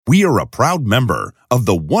we are a proud member of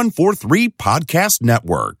the 143 Podcast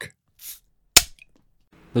Network.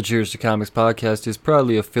 The Cheers to Comics podcast is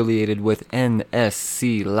proudly affiliated with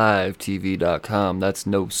NSCLiveTV.com. That's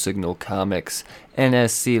No Signal Comics.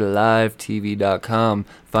 NSCLiveTV.com.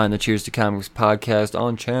 Find the Cheers to Comics podcast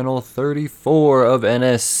on channel 34 of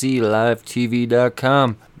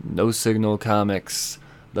NSCLiveTV.com. No Signal Comics.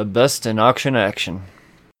 The best in auction action.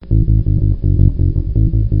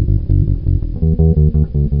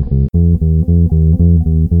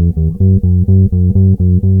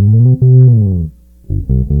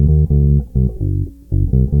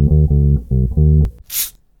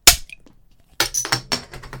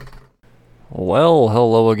 Well,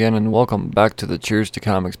 hello again and welcome back to the Cheers to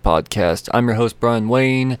Comics podcast. I'm your host, Brian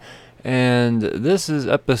Wayne, and this is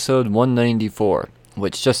episode 194,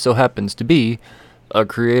 which just so happens to be a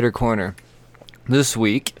Creator Corner. This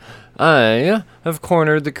week, I have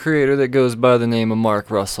cornered the creator that goes by the name of Mark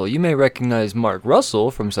Russell. You may recognize Mark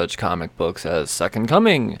Russell from such comic books as Second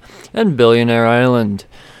Coming and Billionaire Island.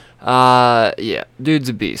 Yeah, dude's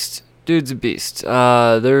a beast. There's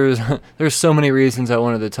so many reasons I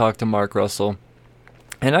wanted to talk to Mark Russell.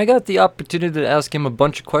 And I got the opportunity to ask him a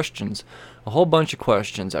bunch of questions. A whole bunch of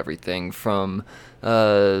questions. Everything from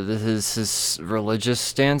his religious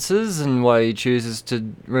stances and why he chooses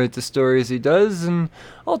to write the stories he does, and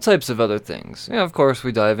all types of other things. Yeah, of course,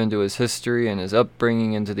 we dive into his history and his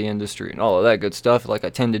upbringing into the industry and all of that good stuff like I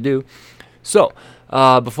tend to do. So,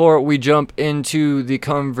 before we jump into the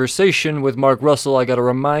conversation with Mark Russell, I gotta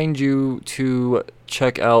remind you to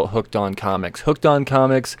check out Hooked on Comics. Hooked on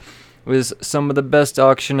Comics is some of the best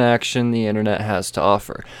auction action the internet has to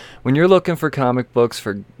offer. When you're looking for comic books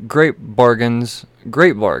for great bargains,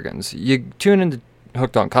 you tune into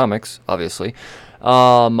Hooked on Comics, obviously,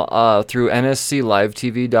 through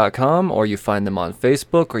NSCLiveTV.com, or you find them on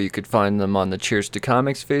Facebook, or you could find them on the Cheers to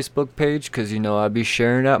Comics Facebook page, because you know I'd be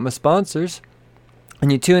sharing out my sponsors.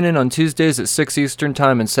 And you tune in on Tuesdays at 6 Eastern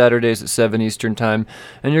Time and Saturdays at 7 Eastern Time,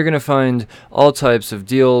 and you're going to find all types of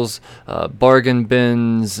deals, bargain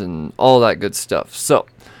bins, and all that good stuff. So,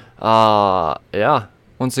 yeah,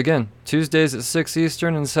 once again, Tuesdays at 6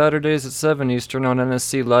 Eastern and Saturdays at 7 Eastern on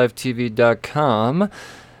NSCLiveTV.com,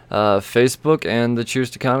 Facebook, and the Cheers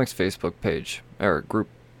to Comics Facebook page, or group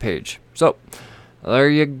page. So, there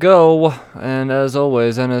you go, and as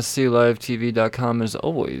always, NSCLiveTV.com is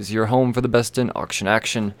always your home for the best in auction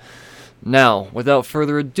action. Now, without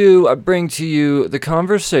further ado, I bring to you the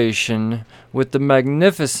conversation with the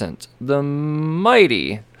magnificent, the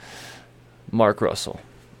mighty Mark Russell.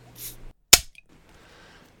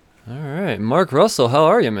 Alright, Mark Russell, how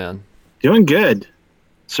are you, man? Doing good.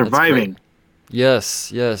 Surviving.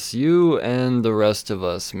 Yes, you and the rest of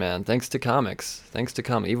us, man. Thanks to comics.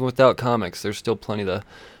 Even without comics, there's still plenty to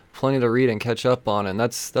read and catch up on, and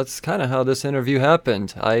that's kind of how this interview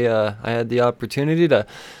happened. I had the opportunity to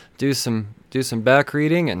do some back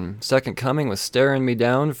reading, and Second Coming was staring me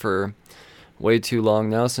down for way too long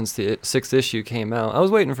now since the 6th issue came out. I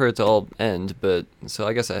was waiting for it to all end, but so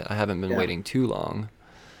I guess I haven't been waiting too long.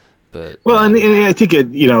 But well, and I think it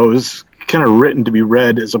was kind of written to be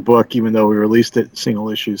read as a book, even though we released it single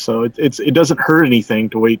issue. So it doesn't hurt anything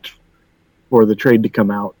to wait for the trade to come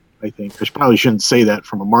out. I think I probably shouldn't say that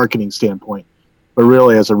from a marketing standpoint, but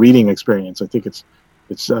really as a reading experience, I think it's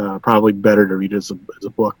probably better to read it as a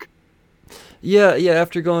book. Yeah.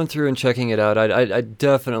 After going through and checking it out, I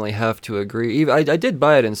definitely have to agree. I did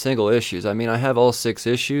buy it in single issues. I mean, I have all 6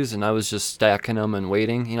 issues, and I was just stacking them and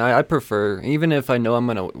waiting. You know, I prefer, even if I know I'm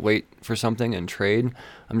gonna wait for something and trade,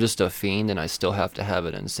 I'm just a fiend, and I still have to have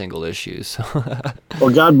it in single issues.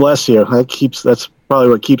 Well, God bless you. That's probably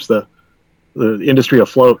what keeps the industry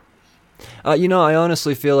afloat. I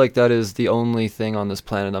honestly feel like that is the only thing on this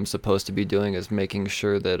planet I'm supposed to be doing, is making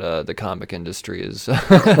sure that the comic industry is. Well,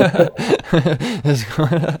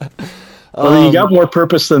 you got more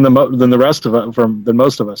purpose than the rest of it, than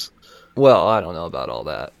most of us. Well, I don't know about all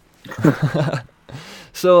that.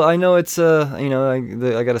 So I know it's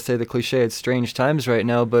I gotta say the cliche. It's strange times right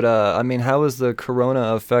now, but I mean, how has the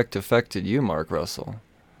Corona affected you, Mark Russell?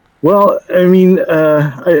 Well, I mean,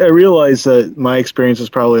 I realize that my experience is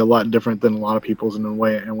probably a lot different than a lot of people's in a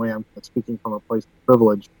way I'm speaking from a place of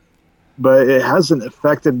privilege, but it hasn't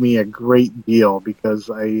affected me a great deal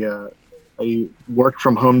because I worked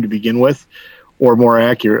from home to begin with, or more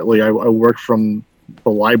accurately, I worked from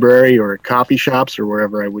the library or coffee shops or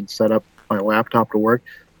wherever I would set up my laptop to work.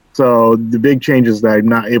 So the big change is that I'm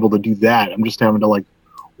not able to do that. I'm just having to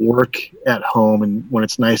work at home, and when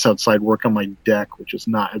it's nice outside, work on my deck, which is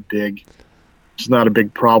not a big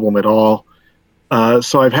problem at all.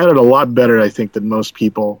 So I've had it a lot better, I think, than most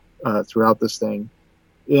people throughout this thing.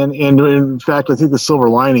 And in fact, I think the silver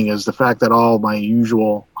lining is the fact that all my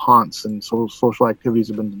usual haunts and social activities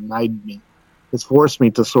have been denied me. It's forced me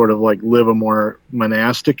to sort of like live a more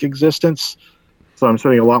monastic existence. So I'm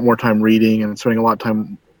spending a lot more time reading and spending a lot of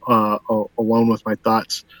time alone with my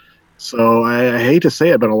thoughts. So I hate to say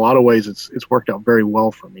it, but in a lot of ways, it's worked out very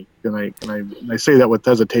well for me. And I say that with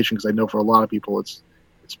hesitation because I know for a lot of people, it's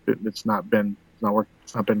not been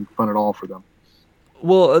fun at all for them.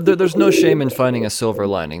 Well, there's no shame in finding a silver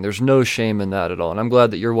lining. There's no shame in that at all, and I'm glad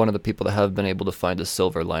that you're one of the people that have been able to find a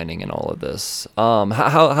silver lining in all of this.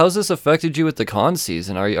 How's this affected you with the con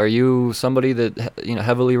season? Are you somebody that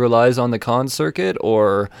heavily relies on the con circuit,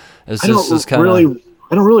 or is this just kind of?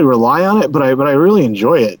 I don't really rely on it, but I really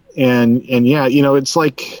enjoy it, and yeah, it's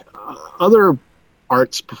like other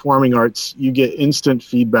arts, performing arts, you get instant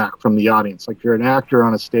feedback from the audience. Like if you're an actor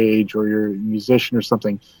on a stage or you're a musician or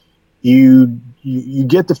something. You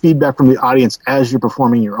get the feedback from the audience as you're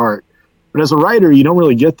performing your art. But as a writer, you don't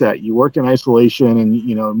really get that. You work in isolation and,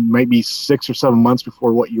 it might be 6 or 7 months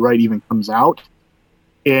before what you write even comes out.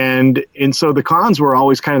 And so the cons were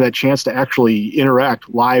always kind of that chance to actually interact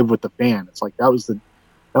live with the fan. It's like what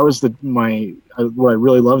I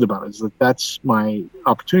really loved about it is that's my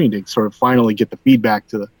opportunity to sort of finally get the feedback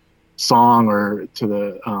to the song or to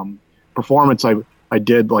the performance I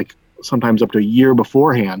did like sometimes up to a year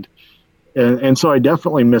beforehand. And so I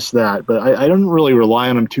definitely miss that, but I don't really rely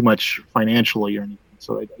on them too much financially or anything.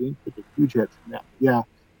 So I didn't take a huge hit from that. Yeah,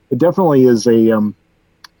 it definitely was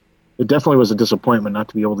a disappointment not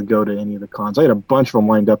to be able to go to any of the cons. I had a bunch of them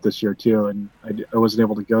lined up this year too, and I wasn't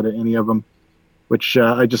able to go to any of them, which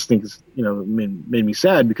I just think is, made me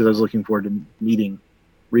sad because I was looking forward to meeting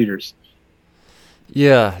readers.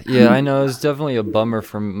 Yeah, I know. It's definitely a bummer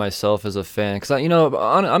for myself as a fan because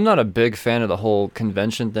I'm not a big fan of the whole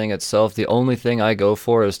convention thing itself. The only thing I go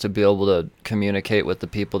for is to be able to communicate with the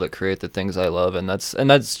people that create the things I love, and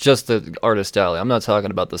that's just the artist alley. I'm not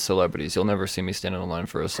talking about the celebrities. You'll never see me standing in line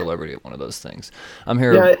for a celebrity at one of those things. I'm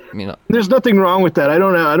here. Yeah, there's nothing wrong with that. I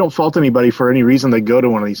don't fault anybody for any reason they go to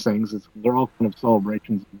one of these things. They're all kind of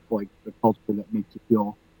celebrations of like the culture that makes you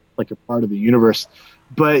feel like a part of the universe.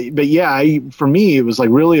 But yeah, for me, it was like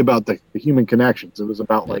really about the human connections. It was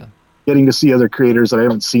about like getting to see other creators that I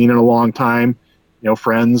haven't seen in a long time,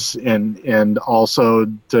 friends, and also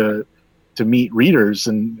to meet readers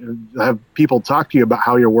and have people talk to you about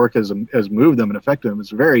how your work has moved them and affected them.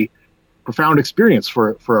 It's a very profound experience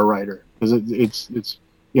for a writer because it's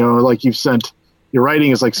like your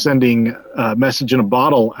writing is like sending a message in a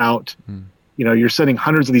bottle out. You're sending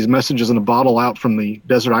hundreds of these messages in a bottle out from the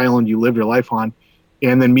desert island you live your life on.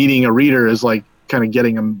 And then meeting a reader is like kind of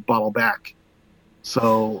getting a bottle back.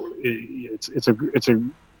 So it's a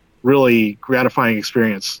really gratifying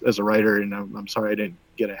experience as a writer, and I'm sorry I didn't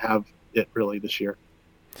get to have it really this year.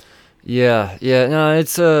 Yeah. No,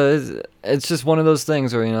 it's just one of those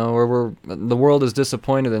things where where the world is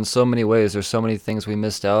disappointed in so many ways. There's so many things we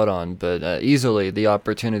missed out on, but easily the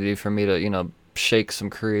opportunity for me to shake some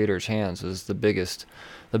creators' hands is the biggest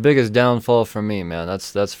downfall for me, man.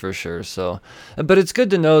 That's for sure. So, but it's good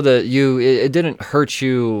to know that it didn't hurt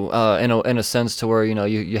you in a sense to where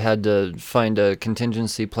you had to find a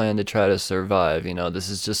contingency plan to try to survive. This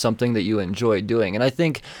is just something that you enjoy doing, and I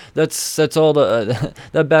think that's all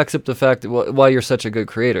that backs up the fact that why you're such a good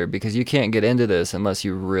creator, because you can't get into this unless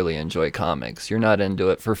you really enjoy comics. You're not into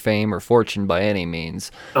it for fame or fortune by any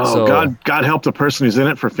means. Oh, so, God help the person who's in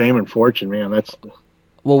it for fame and fortune, man.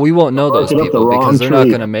 Well, we won't know those people because they're not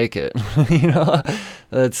going to make it.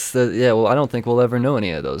 Well, I don't think we'll ever know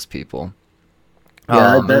any of those people.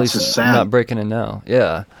 Yeah, that's just sad. Not breaking in now.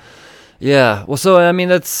 Yeah. Well, so I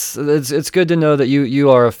mean, it's good to know that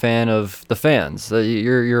you are a fan of the fans. That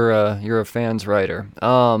you're a fans writer.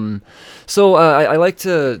 So I like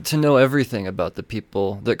to know everything about the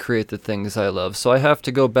people that create the things I love. So I have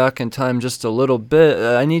to go back in time just a little bit.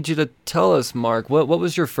 I need you to tell us, Mark, what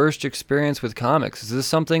was your first experience with comics? Is this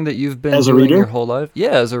something that you've been doing your whole life?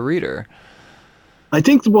 Yeah, as a reader. I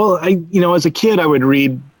think, as a kid, I would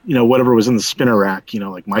read, whatever was in the spinner rack,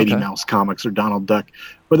 like Mighty Mouse comics or Donald Duck.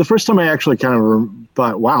 But the first time I actually kind of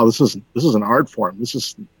thought, wow, this is an art form. This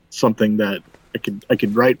is something that I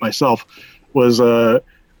could write myself. Was a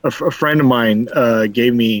friend of mine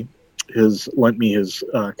lent me his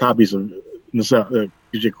copies of this.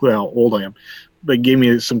 Gives you a clue how old I am. But gave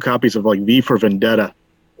me some copies of like V for Vendetta,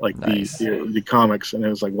 like nice. the comics, and it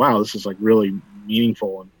was like, wow, this is like really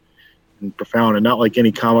meaningful and profound, and not like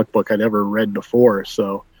any comic book I'd ever read before.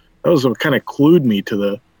 So that was what kind of clued me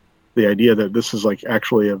to the idea that this is like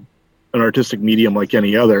actually an artistic medium like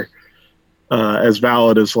any other, as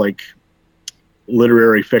valid as like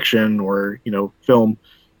literary fiction or film.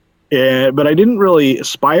 But I didn't really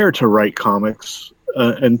aspire to write comics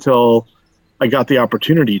until I got the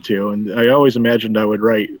opportunity to. And I always imagined I would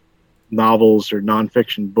write novels or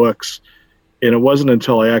nonfiction books. And it wasn't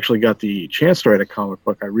until I actually got the chance to write a comic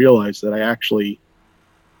book I realized that I actually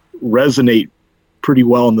resonate pretty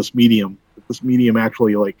well in this medium. This medium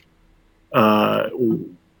actually, like, I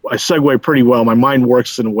segue pretty well. My mind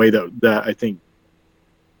works in a way that I think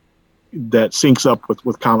that syncs up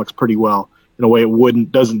with comics pretty well in a way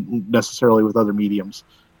it doesn't necessarily with other mediums.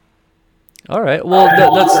 All right. Well,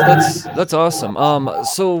 that's awesome.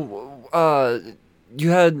 So you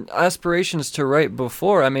had aspirations to write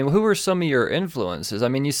before. I mean, who were some of your influences? I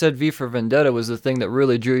mean, you said V for Vendetta was the thing that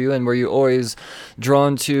really drew you in. Were you always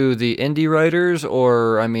drawn to the indie writers,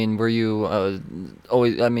 or I mean, were you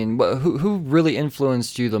always? I mean, who really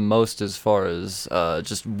influenced you the most as far as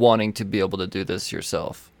just wanting to be able to do this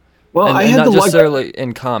yourself? Well, I and had not necessarily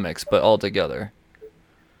in comics, but altogether.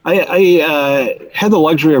 I had the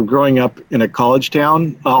luxury of growing up in a college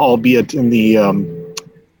town, albeit in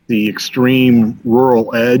the extreme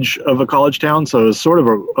rural edge of a college town. So it was sort of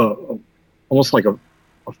almost like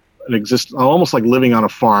almost like living on a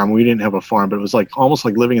farm. We didn't have a farm, but it was like almost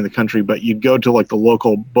like living in the country. But you'd go to like the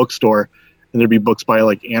local bookstore, and there'd be books by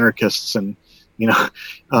like anarchists and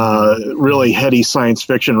really heady science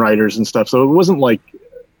fiction writers and stuff. So it wasn't like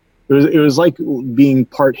it was like being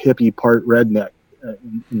part hippie, part redneck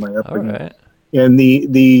in my upbringing. All right. And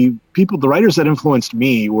the writers that influenced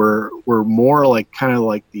me were more like kind of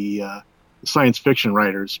like the science fiction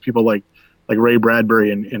writers. People like Ray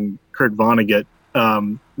Bradbury and Kurt Vonnegut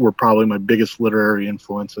were probably my biggest literary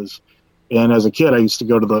influences. And as a kid, I used to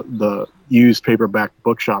go to the used paperback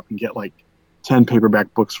bookshop and get like 10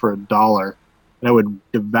 paperback books for $1, and I would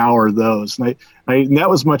devour those. And that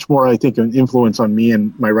was much more, I think, an influence on me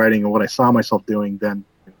and my writing and what I saw myself doing than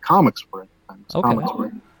comics were. Okay. Comics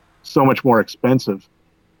were so much more expensive,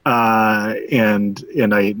 and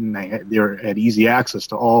they had easy access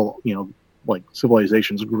to all, like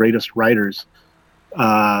civilization's greatest writers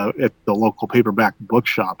at the local paperback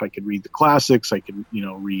bookshop. I could read the classics. I could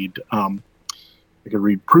read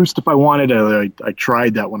Proust if I wanted. I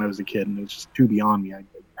tried that when I was a kid, and it was just too beyond me. I had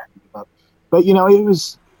to give up. But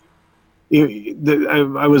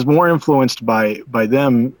I was more influenced by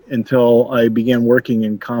them until I began working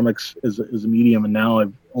in comics as a medium, and now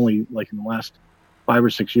I've only, like, in the last 5 or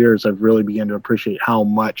 6 years, I've really begun to appreciate how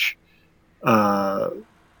much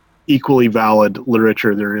equally valid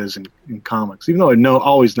literature there is in comics, even though I've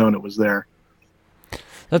always known it was there.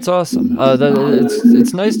 That's awesome.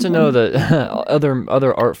 It's nice to know that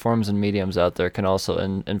other art forms and mediums out there can also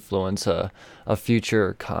influence a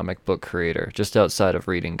future comic book creator just outside of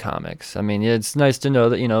reading comics. I mean, it's nice to know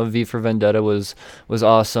that V for Vendetta was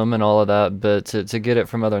awesome and all of that, but to get it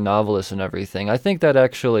from other novelists and everything, I think that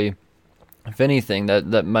actually, if anything,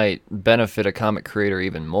 that might benefit a comic creator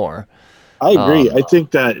even more. I agree. I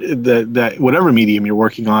think that whatever medium you're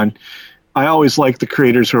working on, I always like the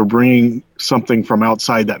creators who are bringing something from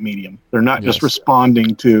outside that medium. They're not just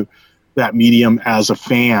responding to that medium as a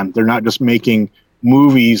fan. They're not just making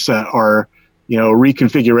movies that are,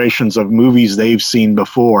 reconfigurations of movies they've seen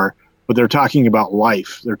before, but they're talking about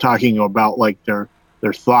life. They're talking about like their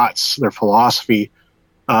thoughts, their philosophy,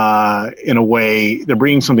 in a way. They're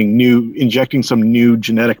bringing something new, injecting some new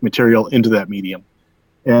genetic material into that medium.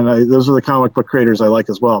 And those are the comic book creators I like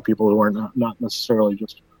as well. People who are not necessarily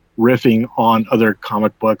just riffing on other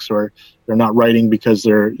comic books, or they're not writing because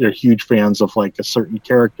they're huge fans of like a certain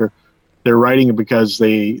character. They're writing because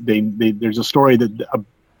they there's a story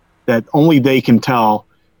that only they can tell,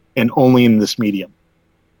 and only in this medium.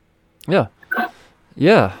 Yeah.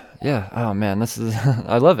 Oh man, this is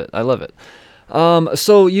I love it.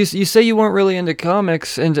 So you say you weren't really into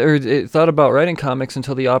comics or thought about writing comics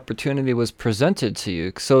until the opportunity was presented to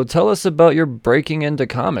you. So tell us about your breaking into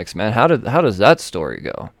comics, man. How does that story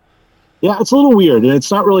go? Yeah, it's a little weird, and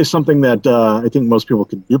it's not really something that I think most people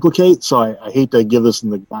can duplicate. So I hate to give this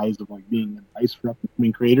in the guise of like being advice for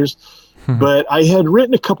upcoming creators, but I had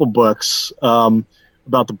written a couple books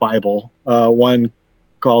about the Bible. One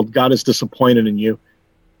called "God Is Disappointed in You,"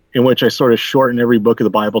 in which I sort of shorten every book of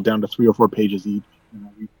the Bible down to 3 or 4 pages each,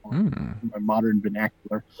 in my modern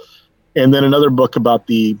vernacular. And then another book about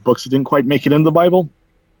the books that didn't quite make it into the Bible,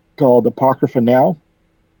 called Apocrypha Now.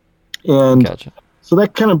 And Gotcha. So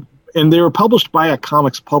that kind of, and they were published by a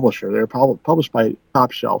comics publisher. They were published by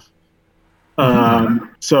Top Shelf.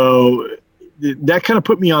 So that kind of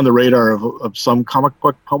put me on the radar of some comic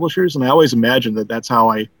book publishers, and I always imagined that that's how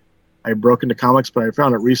I broke into comics, but I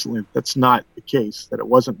found out recently that's not the case, that it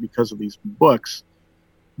wasn't because of these books,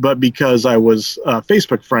 but because I was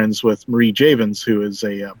Facebook friends with Marie Javins, who is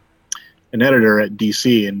a an editor at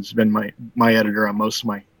DC and has been my editor on most of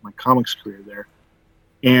my comics career there.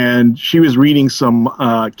 And she was reading some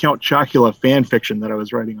Count Chocula fan fiction that I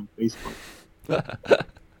was writing on Facebook.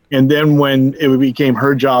 And then when it became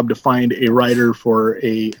her job to find a writer for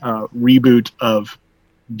a reboot of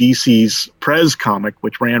DC's Prez comic,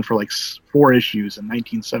 which ran for like 4 issues in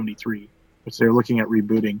 1973, which they were looking at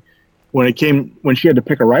rebooting. When she had to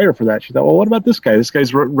pick a writer for that, she thought, well, what about this guy? This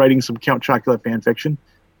guy's writing some Count Chocula fan fiction,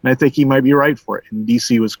 and I think he might be right for it. And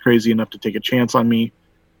DC was crazy enough to take a chance on me,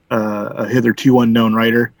 a hitherto unknown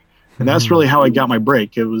writer. And that's really how I got my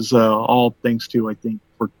break. It was all thanks to, I think,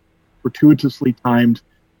 fortuitously timed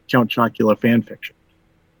Count Chocula fan fiction.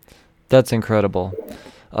 That's incredible.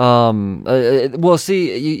 Well,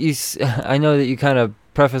 see, you I know that you kind of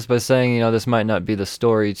preface by saying, this might not be the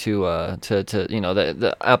story to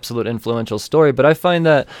the absolute influential story, but I find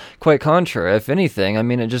that quite contrary. If anything, I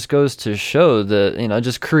mean, it just goes to show that,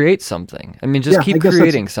 just create something. I mean, just keep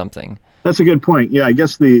creating something. That's a good point. Yeah, I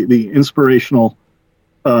guess the inspirational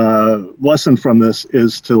lesson from this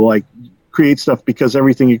is to create stuff, because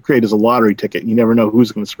everything you create is a lottery ticket. You never know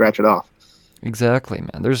who's going to scratch it off. Exactly,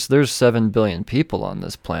 man. There's 7 billion people on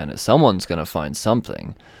this planet. Someone's going to find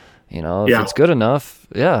something. If it's good enough,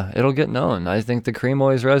 it'll get known. I think the cream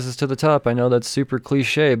always rises to the top. I know that's super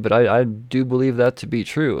cliche, but I do believe that to be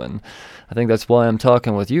true. And I think that's why I'm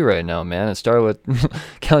talking with you right now, man. It started with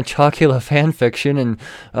Count Chocula fan fiction and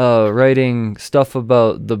writing stuff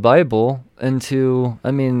about the Bible into,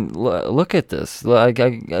 look at this. I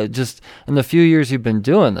just, in the few years you've been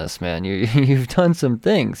doing this, man, you've done some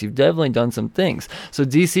things. You've definitely done some things. So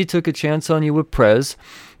DC took a chance on you with Prez.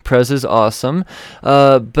 Prez is awesome,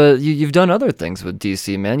 but you've done other things with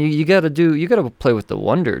DC, man. You gotta play with the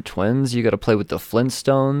Wonder Twins. You gotta play with the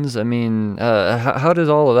Flintstones. I mean, how did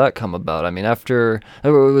all of that come about? I mean, after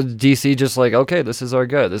was DC just like, okay, this is our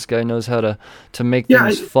guy. This guy knows how to make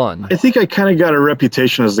things fun. I think I kind of got a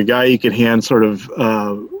reputation as the guy you could hand sort of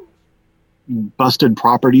busted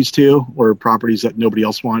properties to, or properties that nobody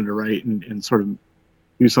else wanted to write, and sort of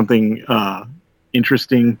do something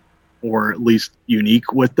interesting, or at least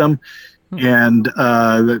unique with them. And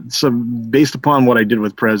so based upon what I did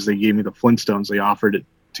with Prez, they gave me the Flintstones. They offered it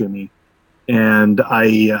to me. And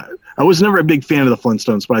I was never a big fan of the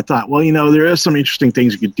Flintstones, but I thought, well, there are some interesting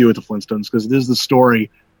things you could do with the Flintstones, because this is the story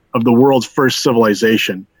of the world's first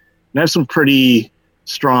civilization. And I have some pretty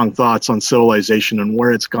strong thoughts on civilization and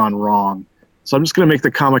where it's gone wrong. So I'm just going to make the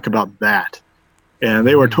comic about that. And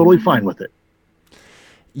they were totally fine with it.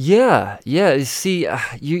 Yeah. See,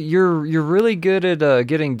 you're really good at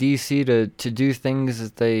getting DC to do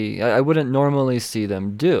things that I wouldn't normally see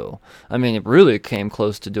them do. I mean, it really came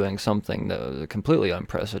close to doing something that was completely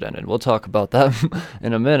unprecedented. We'll talk about that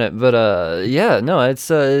in a minute. But it's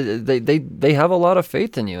they have a lot of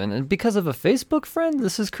faith in you, and because of a Facebook friend,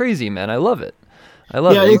 this is crazy, man. I love it.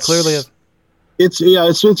 You clearly have. It's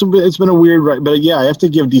been a weird ride, but I have to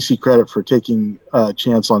give DC credit for taking a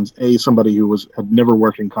chance on somebody who had never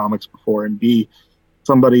worked in comics before, and B,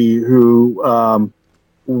 somebody who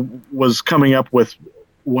was coming up with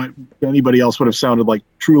what anybody else would have sounded like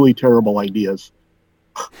truly terrible ideas,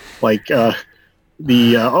 like I'm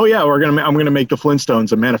gonna make the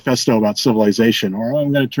Flintstones a manifesto about civilization, or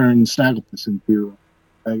I'm gonna turn Snagglepuss into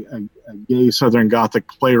a gay Southern Gothic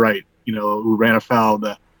playwright, who ran afoul of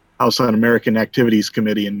the House Un-American Activities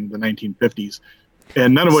Committee in the 1950s,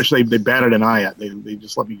 and none of which they batted an eye at. They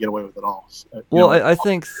just let me get away with it all. I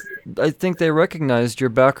think they recognized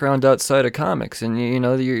your background outside of comics, and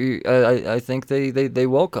I think they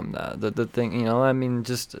welcome that. The thing,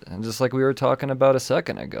 just like we were talking about a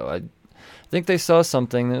second ago. I think they saw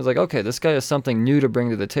something that was like, okay, this guy has something new to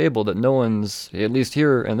bring to the table that no one's, at least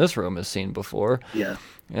here in this room, has seen before.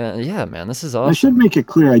 Yeah, man, this is awesome. I should make it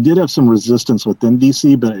clear, I did have some resistance within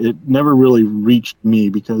DC, but it never really reached me,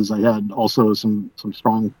 because I had also some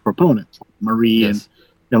strong proponents, like Marie and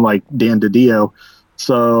like Dan DiDio.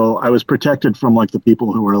 So I was protected from the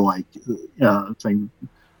people who were saying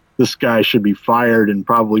this guy should be fired and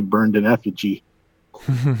probably burned in effigy.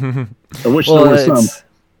 I wish there were some.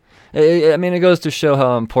 It goes to show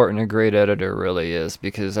how important a great editor really is,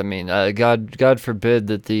 because God forbid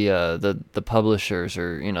that the publishers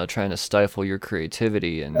are trying to stifle your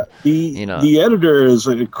creativity, and the editor is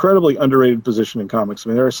an incredibly underrated position in comics.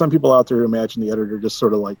 There are some people out there who imagine the editor just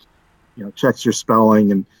sort of checks your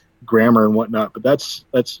spelling and grammar and whatnot, but that's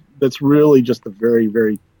really just the very,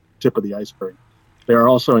 very tip of the iceberg. They are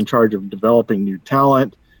also in charge of developing new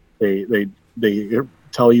talent. They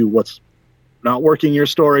tell you what's not working your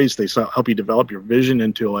stories. They help you develop your vision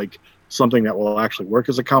into something that will actually work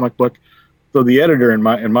as a comic book. So the editor, in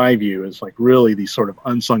my view, is like really the sort of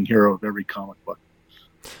unsung hero of every comic book.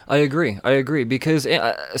 I agree because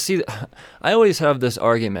see, I always have this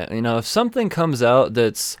argument. If something comes out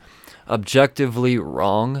that's objectively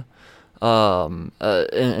wrong,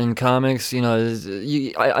 in comics,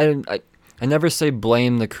 I never say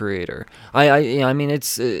blame the creator. I mean,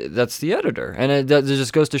 it's that's the editor, and that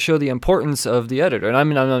just goes to show the importance of the editor. And I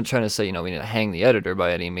mean, I'm not trying to say we need to hang the editor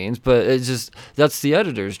by any means, but it's just that's the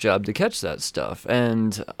editor's job to catch that stuff.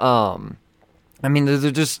 And I mean, they're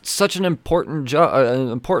just such an important an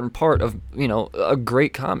important part of a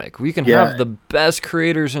great comic. We can have the best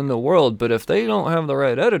creators in the world, but if they don't have the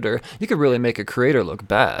right editor, you could really make a creator look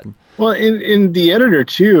bad. Well, in the editor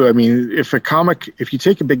too. I mean, if you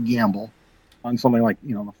take a big gamble on something like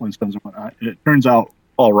the Flintstones or whatnot, and it turns out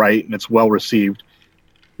all right and it's well received,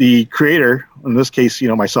 the creator, in this case,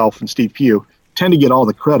 myself and Steve Pugh, tend to get all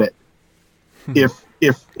the credit. If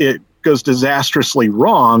it goes disastrously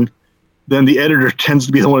wrong, then the editor tends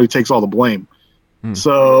to be the one who takes all the blame.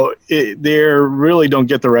 So they really don't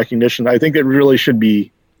get the recognition. I think it really should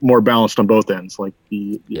be more balanced on both ends. Like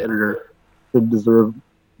the editor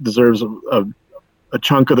deserves a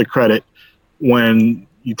chunk of the credit when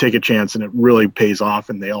you take a chance and it really pays off,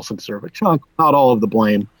 and they also deserve a chunk, not all of the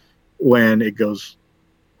blame, when it goes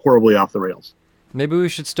horribly off the rails. Maybe we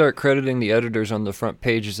should start crediting the editors on the front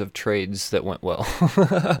pages of trades that went well,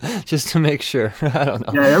 just to make sure. I don't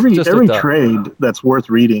know. Yeah, every trade that's worth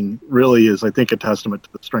reading really is, I think, a testament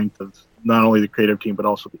to the strength of not only the creative team but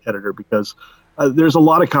also the editor, because there's a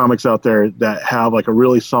lot of comics out there that have like a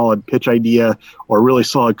really solid pitch idea or a really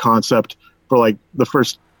solid concept for like the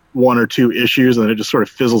first one or two issues, and then it just sort of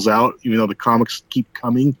fizzles out. Even though the comics keep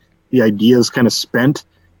coming, the idea is kind of spent,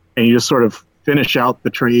 and you just sort of finish out the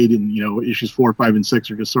trade, and issues 4, 5, and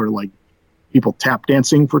 6 are just sort of like people tap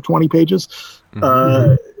dancing for 20 pages.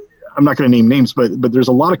 I'm not going to name names, but there's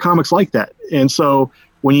a lot of comics like that. And so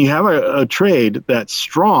when you have a trade that's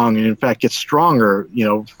strong, and in fact gets stronger,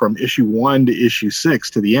 from issue 1 to issue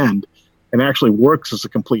 6 to the end, and actually works as a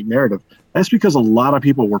complete narrative, that's because a lot of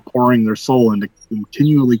people were pouring their soul into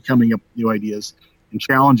continually coming up with new ideas and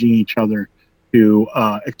challenging each other to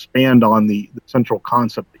expand on the central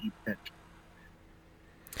concept that you pitched.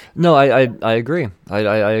 No, I agree. I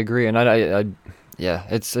agree, and yeah,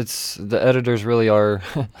 it's the editors really are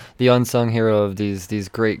the unsung hero of these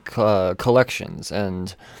great collections,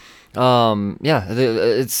 and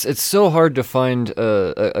it's so hard to find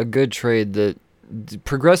a good trade that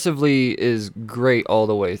progressively is great all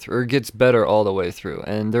the way through, or gets better all the way through,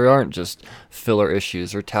 and there aren't just filler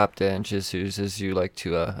issues or tap dance issues, as you like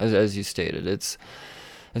to as you stated.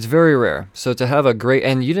 It's very rare. So to have a great,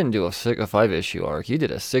 and you didn't do a 5-issue arc, you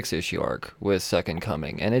did a 6-issue arc with Second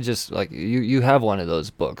Coming, and it just like you have one of those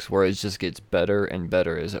books where it just gets better and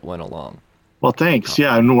better as it went along. Well, thanks.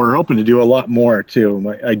 Yeah, and we're hoping to do a lot more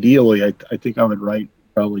too. Ideally, I think I would write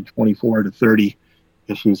probably 24 to 30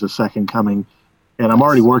 issues of Second Coming, and I'm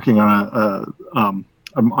already working on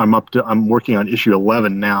I'm working on issue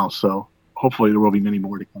 11 now. So hopefully there will be many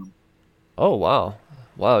more to come. Oh wow.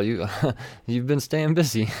 Wow, you've been staying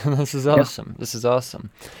busy. This is awesome. Yeah. This is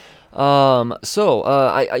awesome.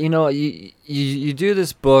 So you do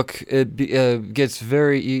this book. It gets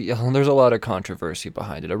there's a lot of controversy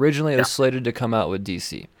behind it. Originally, it was slated to come out with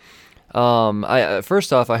DC.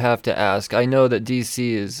 First off, I have to ask. I know that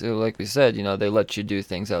DC is, like we said, they let you do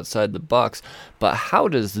things outside the box. But how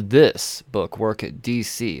does this book work at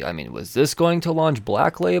DC? I mean, was this going to launch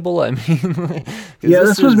Black Label? I mean,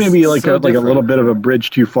 this was maybe like a little bit of a bridge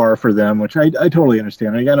too far for them, which I totally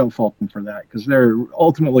understand. I don't fault them for that, because they're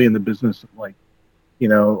ultimately in the business of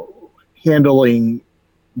handling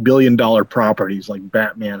billion-dollar properties like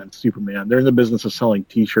Batman and Superman. They're in the business of selling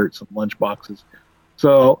T-shirts and lunchboxes.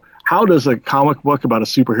 So how does a comic book about a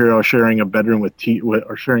superhero sharing a bedroom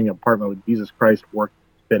or sharing an apartment with Jesus Christ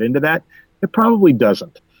fit into that? It probably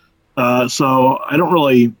doesn't. So I don't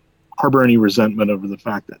really harbor any resentment over the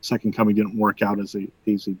fact that Second Coming didn't work out as a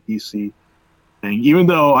DC thing, even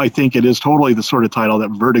though I think it is totally the sort of title that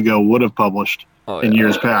Vertigo would have published in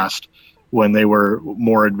years past, when they were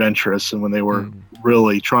more adventurous and when they were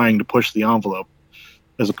really trying to push the envelope,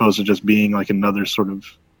 as opposed to just being like another sort of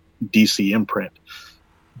DC imprint.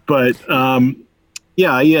 But I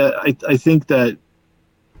think that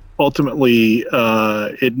ultimately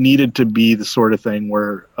it needed to be the sort of thing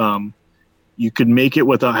where you could make it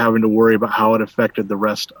without having to worry about how it affected the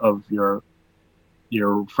rest of your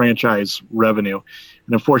franchise revenue.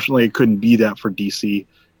 And unfortunately, it couldn't be that for DC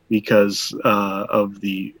because of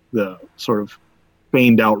the sort of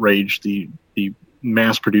feigned outrage, the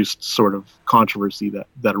mass-produced sort of controversy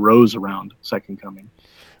that arose around Second Coming.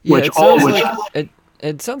 Yeah, which it all sounds which like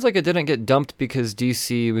it sounds like it didn't get dumped because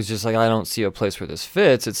DC was just like, I don't see a place where this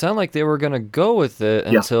fits. It sounded like they were gonna go with it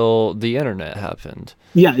yeah. until the internet happened.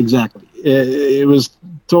 Yeah, exactly. It was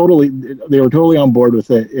totally, they were totally on board with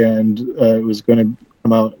it, and it was going to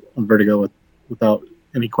come out on Vertigo without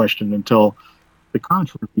any question until the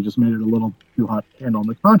controversy just made it a little too hot to handle. And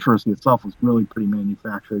the controversy itself was really pretty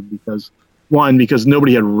manufactured because, one, because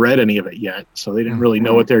nobody had read any of it yet, so they didn't really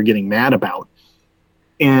know what they were getting mad about.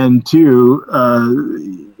 And two,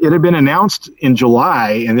 it had been announced in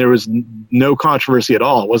July, and there was no controversy at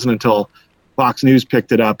all. It wasn't until Fox News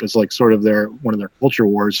picked it up as like sort of one of their culture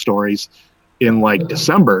wars stories in like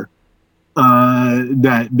December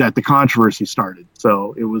that the controversy started.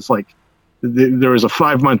 So it was like there was a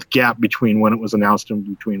 5-month gap between when it was announced and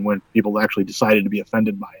between when people actually decided to be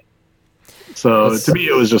offended by it. So to me,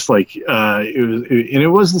 it was just like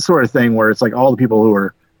it was the sort of thing where it's like all the people who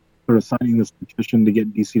were sort of signing this petition to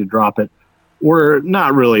get DC to drop it were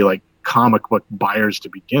not really like comic book buyers to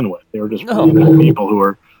begin with. They were just people who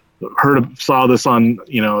were saw this on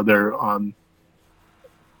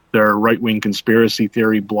their right-wing conspiracy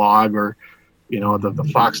theory blog or the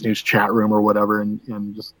Fox News chat room or whatever,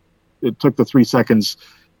 and just it took the 3 seconds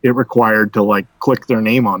it required to like click their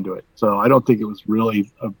name onto it. So I don't think it was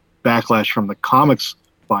really a backlash from the comics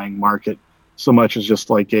buying market so much as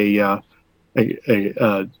just like a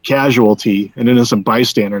casualty, an innocent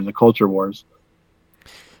bystander in the culture wars.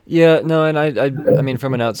 Yeah, no, and I mean,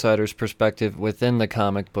 from an outsider's perspective within the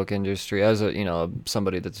comic book industry, as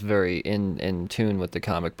somebody that's very in tune with the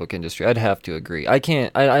comic book industry, I'd have to agree. I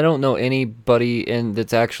don't know anybody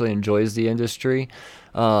that's actually enjoys the industry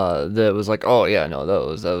that was like, oh yeah, no, that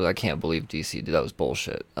was I can't believe DC did that, was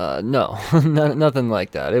bullshit. No, nothing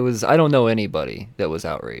like that. I don't know anybody that was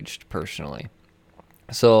outraged personally.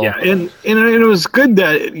 So yeah, and it was good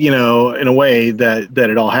that in a way that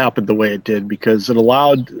it all happened the way it did, because it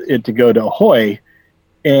allowed it to go to Ahoy.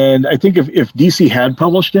 And I think if DC had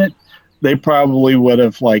published it, they probably would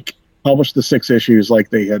have like published the 6 issues like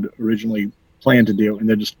they had originally planned to do, and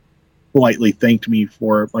they just politely thanked me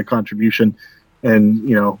for my contribution,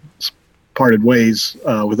 and parted ways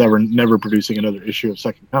with never producing another issue of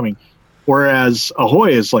Second Coming. Whereas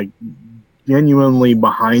Ahoy is like genuinely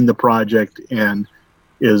behind the project and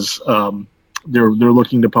is they're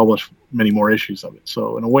looking to publish many more issues of it.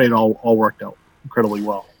 So in a way, it all worked out incredibly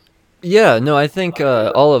well. Yeah, no, I think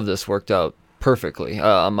all of this worked out perfectly.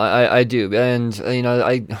 I do, and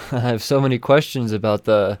I have so many questions about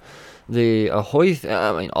the Ahoy.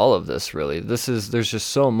 I mean, all of this really. There's just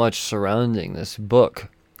so much surrounding this book.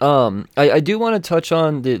 I do want to touch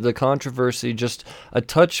on the controversy just a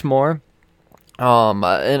touch more.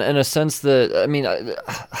 In a sense that, I mean,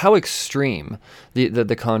 how extreme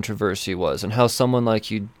the controversy was, and how someone like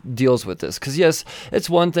you deals with this. Because yes, it's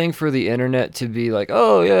one thing for the internet to be like,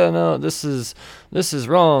 oh yeah, no, this is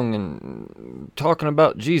wrong, and talking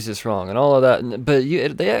about Jesus wrong, and all of that. But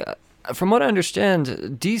they, from what I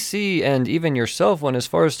understand, DC and even yourself went as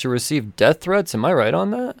far as to receive death threats. Am I right on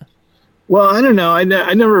that? Well, I don't know. I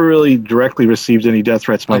never really directly received any death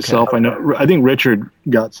threats myself. Okay. I think Richard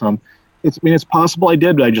got some. It's possible I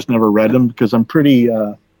did, but I just never read them because I'm pretty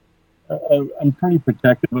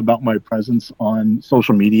protective about my presence on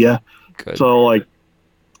social media. Good. So like,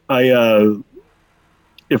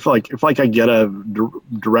 if I get a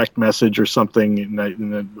direct message or something and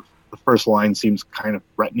the first line seems kind of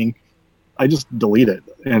threatening, I just delete it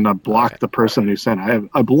and I block the person who sent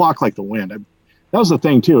it. I block like the wind. That was the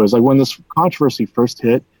thing too. Is like when this controversy first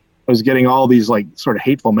hit, I was getting all these like sort of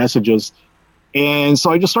hateful messages. And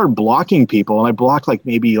so I just started blocking people, and I blocked like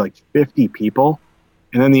maybe like 50 people.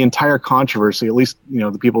 And then the entire controversy, at least,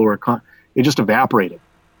 the people who were, it just evaporated.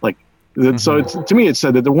 Like, so to me, it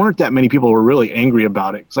said that there weren't that many people who were really angry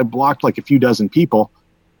about it, because I blocked like a few dozen people.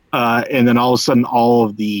 And then all of a sudden, all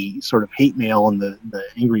of the sort of hate mail and the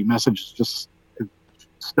angry messages just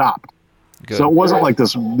stopped. Good. So it wasn't like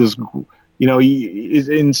this,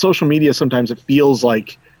 in social media, sometimes it feels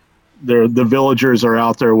like the villagers are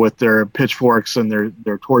out there with their pitchforks and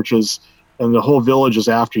their torches, and the whole village is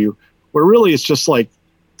after you. Where really it's just like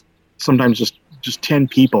sometimes just 10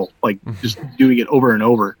 people like just doing it over and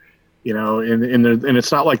over, and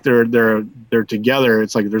it's not like they're together.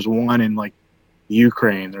 It's like there's one in like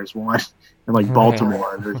Ukraine, there's one in like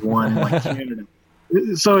Baltimore, there's one in like Canada.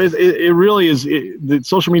 So it really is. The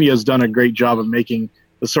social media has done a great job of making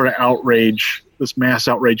this sort of outrage, this mass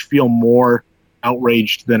outrage, feel more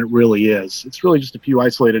outraged than it really is. It's really just a few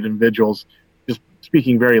isolated individuals just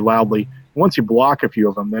speaking very loudly. Once you block a few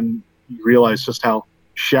of them, then you realize just how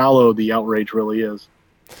shallow the outrage really is.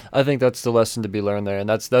 I think that's the lesson to be learned there, and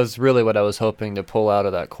that's really what I was hoping to pull out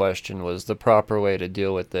of that question was the proper way to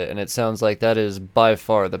deal with it, and it sounds like that is by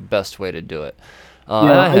far the best way to do it. And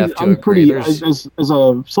I have to I'm agree. pretty as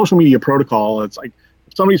a social media protocol. It's like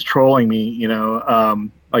if somebody's trolling me,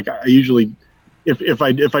 like I usually, if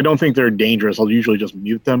I don't think they're dangerous, I'll usually just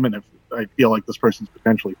mute them, and if I feel like this person's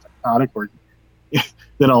potentially psychotic, or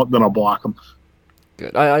then I'll block them.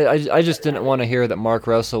 Good. I just didn't want to hear that Mark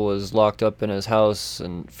Russell was locked up in his house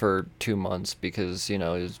and for 2 months because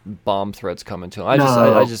his bomb threats coming to him.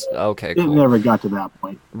 Okay, It cool. never got to that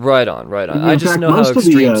point. Right on. I just fact, know how most of the,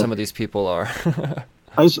 extreme some of these people are.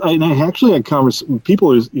 I actually had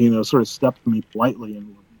people who sort of stepped to me politely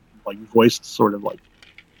and like voiced sort of like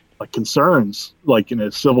concerns like in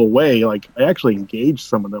a civil way. Like I actually engaged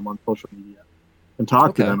some of them on social media and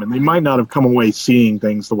talked to them, and they might not have come away seeing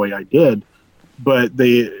things the way I did, but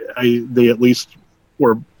they at least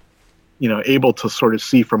were able to sort of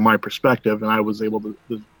see from my perspective, and I was able to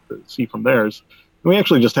see from theirs. And we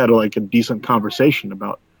actually just had a decent conversation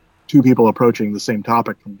about two people approaching the same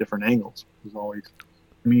topic from different angles. It was always,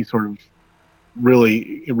 to me, sort of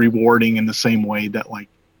really rewarding in the same way that like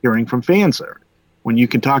hearing from fans are. When you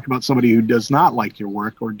can talk about somebody who does not like your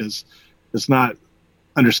work or does not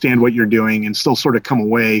understand what you're doing and still sort of come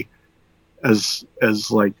away as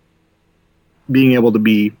like being able to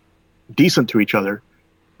be decent to each other,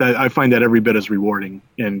 that I find that every bit as rewarding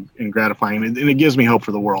and gratifying, and it gives me hope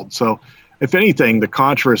for the world. So if anything, the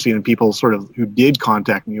controversy and people sort of who did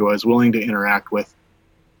contact me, who I was willing to interact with,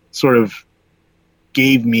 sort of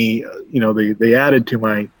gave me, they added to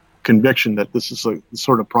my conviction that this is the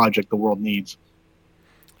sort of project the world needs.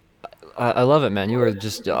 I love it, man. You were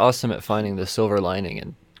just awesome at finding the silver lining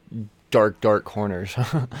in dark corners.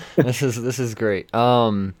 This is great.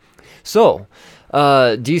 So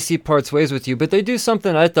DC parts ways with you, but they do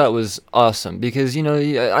something I thought was awesome because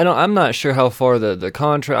I'm not sure how far the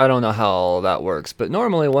contract. I don't know how all that works, but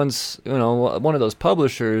normally once one of those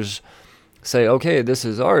publishers say, okay, this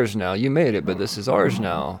is ours now. You made it, but this is ours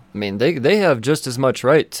now. I mean, they have just as much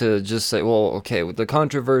right to just say, well, okay, the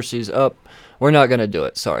controversy's up. We're not going to do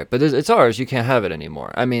it. Sorry, but it's ours. You can't have it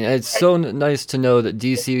anymore. I mean, it's so nice to know that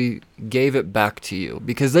DC gave it back to you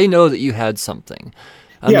because they know that you had something.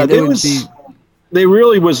 There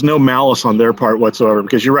really was no malice on their part whatsoever,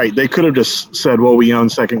 because you're right. They could have just said, well, we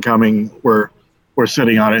own Second Coming. We're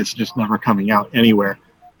sitting on it. It's just never coming out anywhere.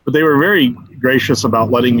 But they were very gracious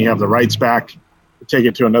about letting me have the rights back to take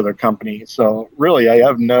it to another company. So really, I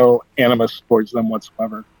have no animus towards them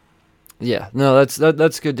whatsoever. Yeah, no,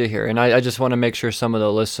 that's good to hear. And I just want to make sure some of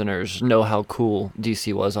the listeners know how cool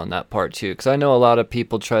DC was on that part too, because I know a lot of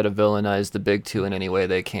people try to villainize the big two in any way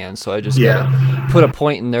they can. So I just gotta put a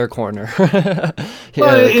point in their corner. Well,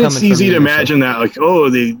 it's easy to imagine that, like,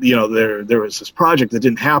 oh, there was this project that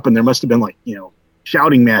didn't happen. There must have been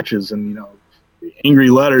shouting matches and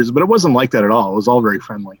angry letters, but it wasn't like that at all. It was all very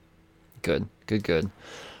friendly. Good.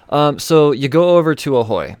 So you go over to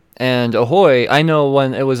Ahoy. And Ahoy, I know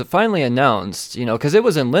when it was finally announced, because it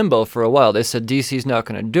was in limbo for a while. They said DC's not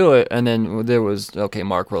going to do it, and then there was,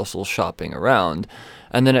 Mark Russell shopping around.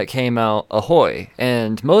 And then it came out Ahoy,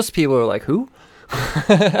 and most people were like, who?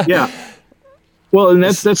 Yeah. Well, and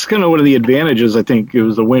that's kind of one of the advantages. I think it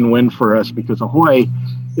was a win-win for us because Ahoy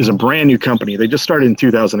is a brand new company. They just started in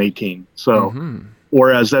 2018. So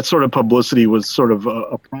whereas that sort of publicity was sort of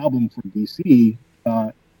a problem for DC,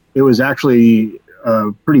 it was actually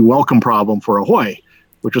a pretty welcome problem for Ahoy,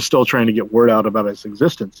 which was still trying to get word out about its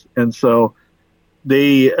existence. And so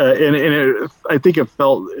they, I think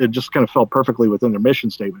it just kind of fell perfectly within their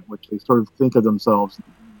mission statement, which they sort of think of themselves,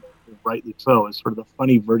 rightly so, as sort of the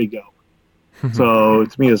funny vertigo. So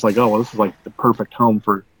to me, it's like, oh, well, this is like the perfect home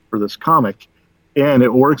for this comic. And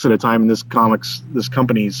it works at a time in this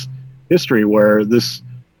company's history where the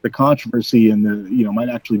controversy and might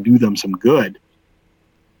actually do them some good.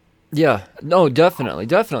 Yeah, no, definitely,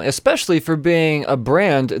 especially for being a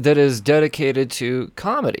brand that is dedicated to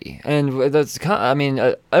comedy, and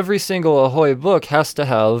every single Ahoy book has to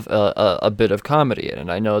have a bit of comedy in it, and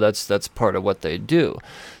I know that's part of what they do.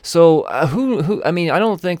 So I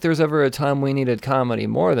don't think there's ever a time we needed comedy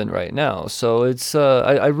more than right now. So it's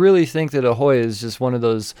I really think that Ahoy is just one of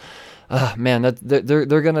those. Man,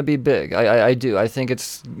 they're gonna be big. I do. I think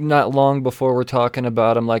it's not long before we're talking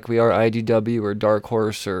about them like we are IDW or Dark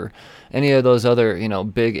Horse or any of those other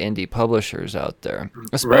big indie publishers out there,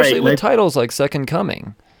 especially with titles like Second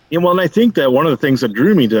Coming. Yeah, well, and I think that one of the things that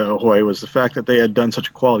drew me to Ahoy was the fact that they had done such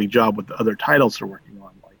a quality job with the other titles they're working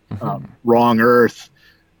on. Like Wrong Earth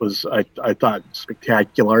was, I thought,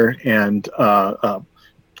 spectacular, and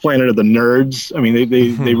Planet of the Nerds. I mean,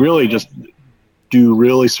 they really just do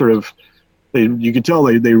really sort of, you can tell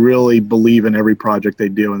they really believe in every project they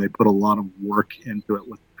do, and they put a lot of work into it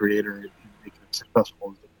with the creator and make it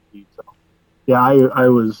successful as they can be. So, yeah, I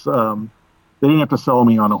was, they didn't have to sell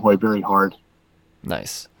me on Ahoy very hard.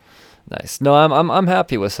 Nice. No, I'm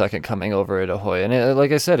happy with Second Coming over at Ahoy, and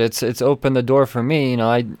like I said, it's opened the door for me. You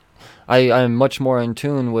know, I'm much more in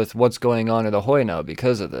tune with what's going on at Ahoy now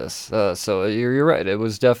because of this. So you're right. It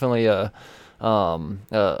was definitely a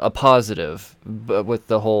positive, but with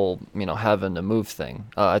the whole, you know, having to move thing.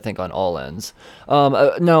 I think on all ends.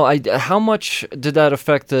 No, how much did that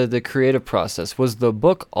affect the creative process? Was the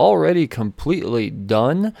book already completely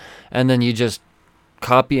done, and then you just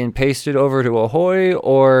copy and paste it over to Ahoy,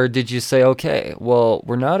 or did you say, okay, well,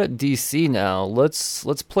 we're not at DC now, let's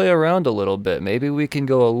play around a little bit, maybe we can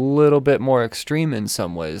go a little bit more extreme in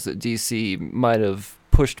some ways that DC might have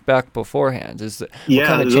pushed back beforehand? What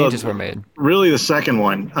kind of changes were made? Really the second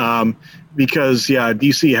one, because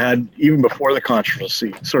DC had, even before the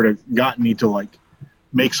controversy, sort of gotten me to like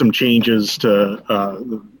make some changes to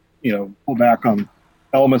pull back on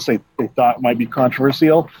elements they thought might be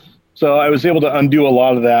controversial. So I was able to undo a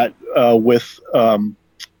lot of that with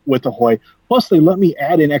Ahoy. Plus, they let me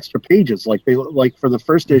add in extra pages. Like for the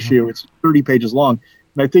first issue, it's 30 pages long,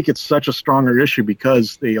 and I think it's such a stronger issue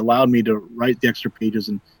because they allowed me to write the extra pages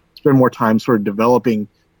and spend more time sort of developing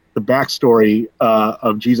the backstory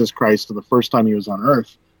of Jesus Christ to the first time he was on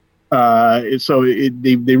Earth.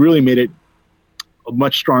 They really made it a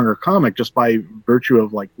much stronger comic just by virtue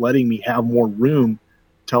of like letting me have more room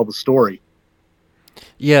to tell the story.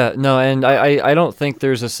 Yeah, no, and I don't think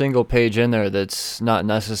there's a single page in there that's not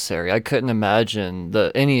necessary. I couldn't imagine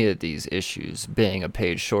any of these issues being a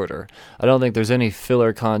page shorter. I don't think there's any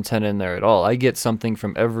filler content in there at all. I get something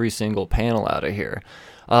from every single panel out of here.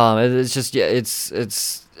 It's just,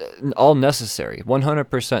 it's all necessary,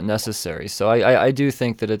 100% necessary. So I do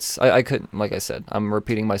think that I couldn't, like I said, I'm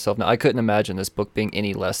repeating myself now, I couldn't imagine this book being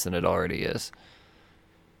any less than it already is.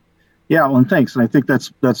 Yeah, well, and thanks. And I think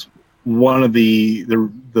that's one of the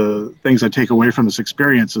things I take away from this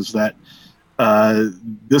experience is that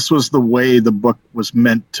this was the way the book was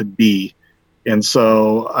meant to be, and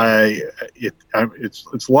so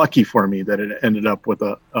it's lucky for me that it ended up with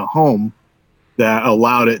a home that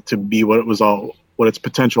allowed it to be what its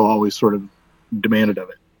potential always sort of demanded of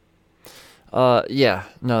it. Yeah,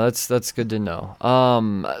 no, that's good to know.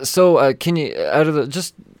 So can you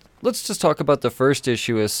let's just talk about the first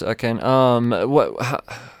issue a second.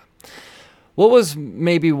 What was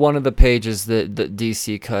maybe one of the pages that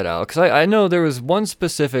DC cut out? Because I know there was one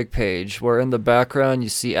specific page where in the background you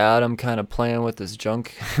see Adam kind of playing with his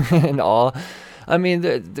junk and all. I mean,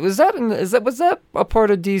 was that a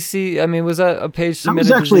part of DC? I mean, was that a page submitted?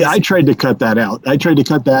 That was actually, I tried to cut that out. I tried to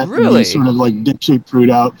cut that really sort of like dick-shaped fruit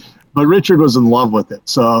out, but Richard was in love with it.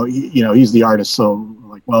 So he's the artist. So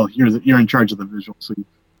like, well, you're in charge of the visual, so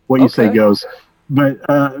what you say goes. But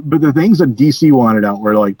the things that DC wanted out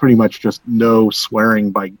were like pretty much just no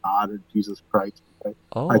swearing by God or Jesus Christ.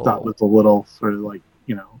 I thought was a little sort of like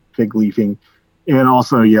fig leafing, and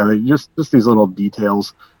also just these little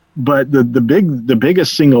details. But the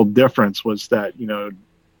biggest single difference was that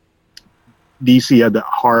DC had that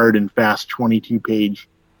hard and fast 22-page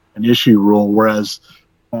an issue rule, whereas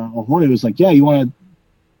Ahoy was like, you want to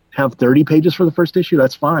have 30 pages for the first issue,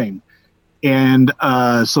 that's fine. And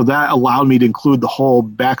so that allowed me to include the whole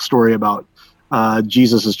backstory about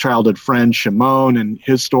Jesus' childhood friend Shimon and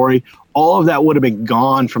his story. All of that would have been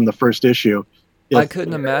gone from the first issue. I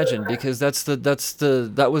couldn't imagine, because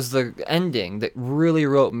that was the ending that really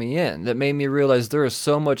wrote me in. That made me realize there is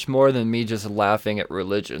so much more than me just laughing at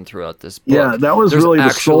religion throughout this book. Yeah, that was There's really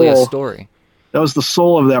actually the soul. A story. That was the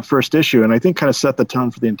soul of that first issue, and I think kind of set the tone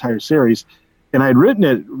for the entire series. And I'd written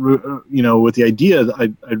it, with the idea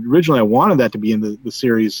that originally I wanted that to be in the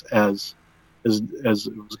series as it was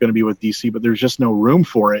going to be with DC, but there's just no room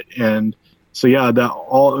for it. And so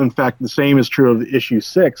in fact, the same is true of issue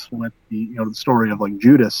 6 with the story of like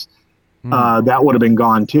Judas. That would have been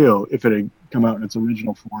gone too if it had come out in its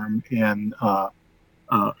original form in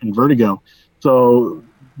Vertigo. So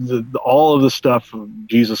all of the stuff of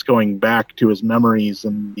Jesus going back to his memories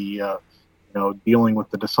and the dealing with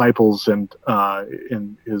the disciples and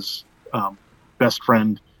his best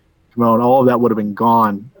friend Shimon, all of that would have been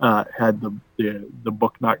gone had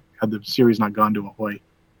the series not gone to Ahoy.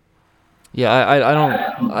 Yeah,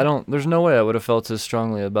 I don't. There's no way I would have felt as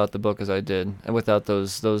strongly about the book as I did, and without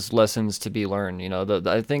those lessons to be learned.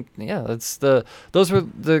 I think those were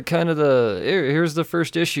the kind of here's the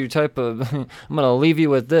first issue type of I'm gonna leave you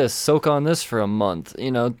with this, soak on this for a month,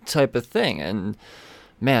 type of thing, and.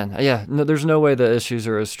 man, yeah, no, there's no way the issues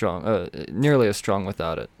are as strong, nearly as strong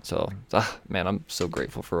without it. So, man, I'm so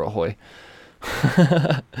grateful for Ahoy.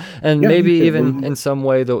 And Yeah, maybe me too. even in some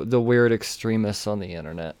way the weird extremists on the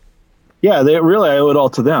internet. Yeah, they really, I owe it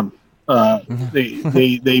all to them.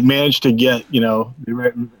 They managed to get,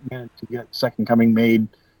 managed to get Second Coming made,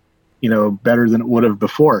 better than it would have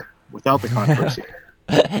before without the controversy.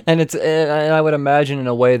 And I would imagine in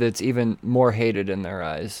a way that's even more hated in their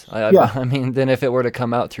eyes. Yeah. I mean, than if it were to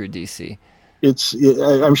come out through DC.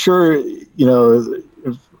 I'm sure,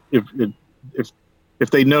 if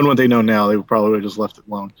they'd known what they know now, they probably would have just left it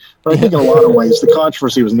alone. But I think in a lot of ways, the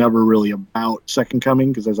controversy was never really about Second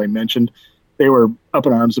Coming, because as I mentioned, they were up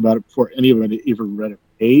in arms about it before any of them had even read a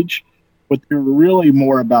page. What they were really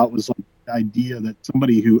more about was like the idea that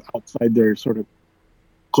somebody who outside their sort of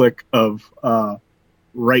clique of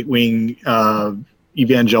right-wing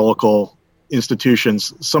evangelical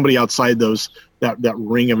institutions, somebody outside that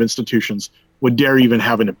ring of institutions would dare even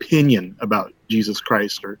have an opinion about Jesus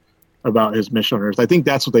Christ or about his mission on earth. I think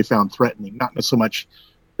that's what they found threatening, not so much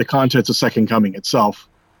the contents of Second Coming itself,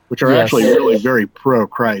 which are actually really very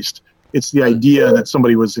pro-Christ. It's the idea that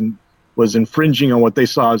somebody was infringing on what they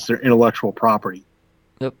saw as their intellectual property.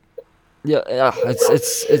 Yep. Yeah,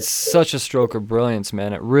 it's such a stroke of brilliance,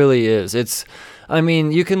 man. It really is. I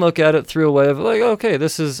mean, you can look at it through a way of like, okay,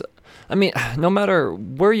 this is. I mean, no matter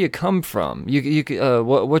where you come from,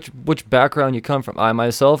 which background you come from. I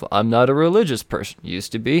myself, I'm not a religious person.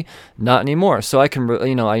 Used to be, not anymore. So I can,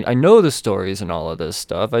 I know the stories and all of this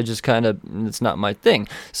stuff. I just kind of, it's not my thing.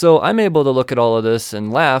 So I'm able to look at all of this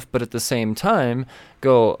and laugh, but at the same time,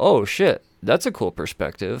 go, oh shit, that's a cool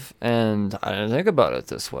perspective, and I didn't think about it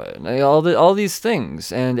this way. And all these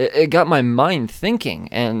things, and it got my mind thinking,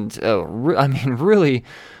 and I mean, really.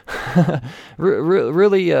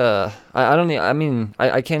 Really,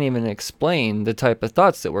 I can't even explain the type of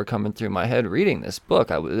thoughts that were coming through my head reading this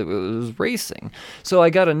book. It was racing. So I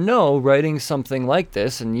got to know, writing something like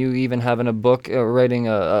this, and you even having a book, writing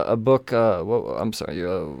a book,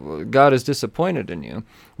 God is disappointed in you.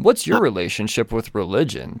 What's your relationship with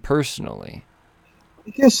religion, personally? I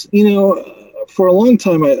guess, for a long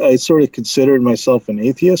time, I sort of considered myself an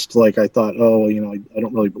atheist. Like I thought, I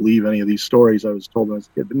don't really believe any of these stories I was told when I was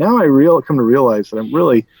a kid. But now I come to realize that I'm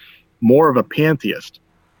really more of a pantheist,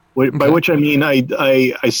 by which I mean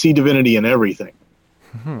I see divinity in everything.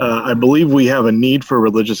 I believe we have a need for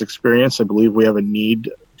religious experience. I believe we have a need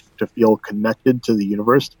to feel connected to the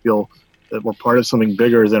universe, to feel that we're part of something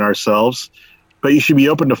bigger than ourselves. But you should be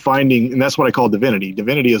open to finding, and that's what I call divinity.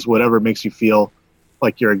 Divinity is whatever makes you feel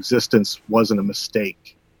like your existence wasn't a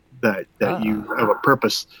mistake, that you have a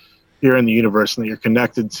purpose here in the universe and that you're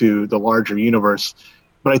connected to the larger universe.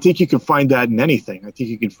 But I think you can find that in anything. I think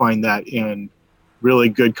you can find that in really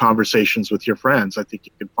good conversations with your friends. I think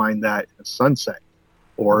you can find that in a sunset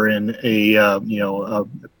or in a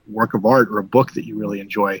work of art or a book that you really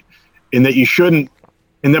enjoy. And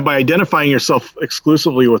that by identifying yourself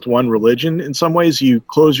exclusively with one religion, in some ways you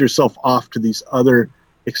close yourself off to these other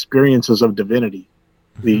experiences of divinity.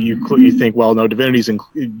 You think, well, no, divinity is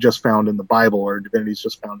just found in the Bible, or divinity is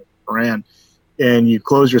just found in the Quran, and you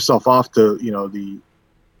close yourself off to the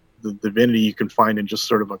divinity you can find in just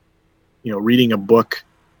sort of reading a book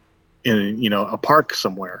in a park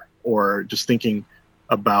somewhere, or just thinking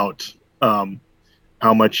about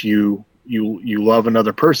how much you love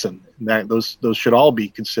another person. And that those should all be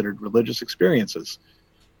considered religious experiences.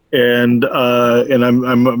 And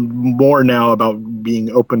I'm more now about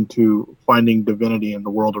being open to finding divinity in the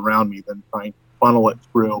world around me than trying to funnel it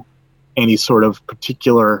through any sort of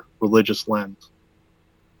particular religious lens.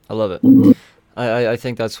 I love it. I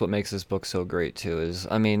think that's what makes this book so great too. Is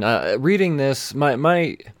reading this,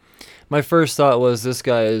 my first thought was this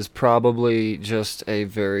guy is probably just a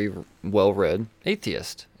very well-read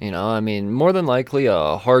atheist. More than likely a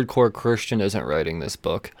hardcore Christian isn't writing this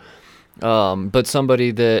book. But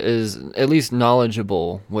somebody that is at least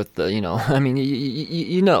knowledgeable with the,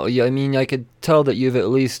 I could tell that you've at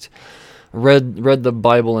least read the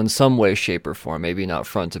Bible in some way, shape, or form. Maybe not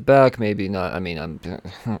front to back, maybe not, I'm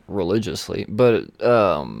religiously, but,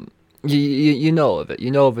 you know of it.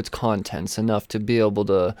 You know of its contents enough to be able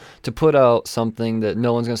to put out something that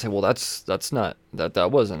no one's going to say, well, that's not,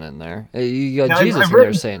 that wasn't in there. You got Jesus in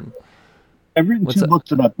there saying... I've written two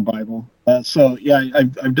books about the Bible.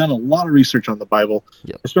 I've done a lot of research on the Bible.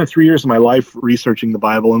 Yep. I spent 3 years of my life researching the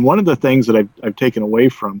Bible, and one of the things that I've taken away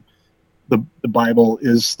from the Bible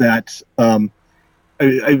is that I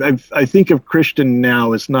think of Christian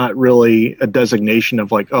now as not really a designation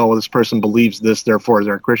of like, oh, well, this person believes this, therefore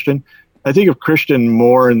they're a Christian. I think of Christian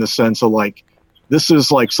more in the sense of like, this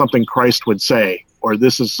is like something Christ would say. or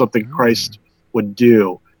this is something Christ would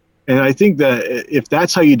do. And I think that if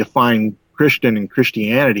that's how you define Christian and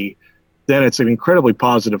Christianity, then it's an incredibly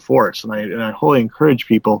positive force. And I wholly encourage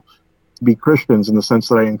people to be Christians, in the sense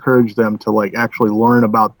that I encourage them to like actually learn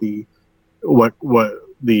about the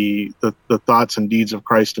thoughts and deeds of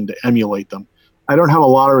Christ and to emulate them. I don't have a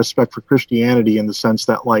lot of respect for Christianity in the sense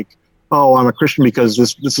that like, oh, I'm a Christian because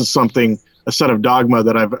this is something, a set of dogma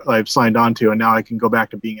that I've signed on to, and now I can go back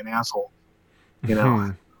to being an asshole. You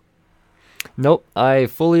know. Nope, I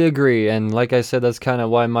fully agree. And like I said, that's kind of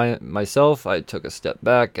why myself, I took a step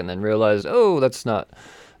back and then realized, oh, that's not,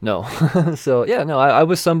 no. So yeah, no, I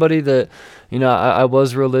was somebody that, you know, I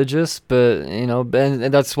was religious, but, you know,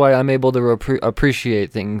 and that's why I'm able to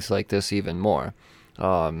appreciate things like this even more.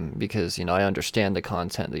 Because, you know, I understand the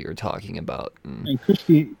content that you're talking about. And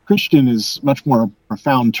Christian is much more a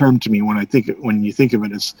profound term to me when you think of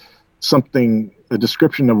it as something, a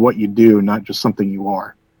description of what you do, not just something you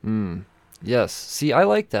are. Yes. See, I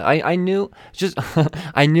like that. I knew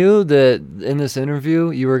I knew that in this interview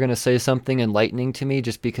you were going to say something enlightening to me,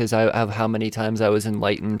 just because of how many times I was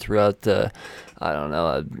enlightened throughout the, I don't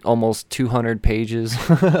know, almost 200 pages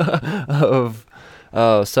of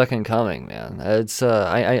Second Coming, man. It's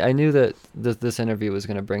I knew that this interview was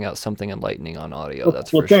going to bring out something enlightening on audio. That's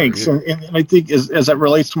for thanks. sure. And I think as it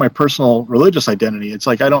relates to my personal religious identity, it's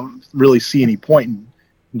like I don't really see any point in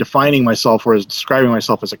defining myself or as describing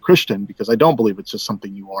myself as a Christian, because I don't believe it's just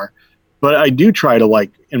something you are. But I do try to, like,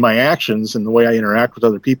 in my actions and the way I interact with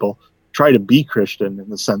other people, try to be Christian, in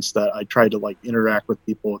the sense that I try to like interact with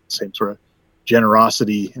people with the same sort of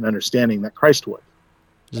generosity and understanding that Christ would.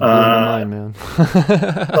 Just blew my mind, man.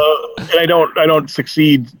 And I don't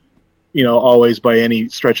succeed, you know, always by any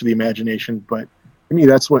stretch of the imagination. But to me,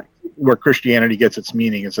 that's where Christianity gets its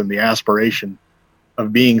meaning, is in the aspiration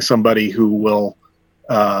of being somebody who will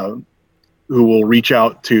reach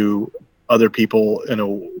out to other people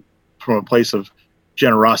from a place of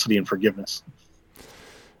generosity and forgiveness.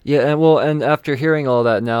 Yeah, and after hearing all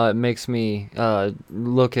that, now it makes me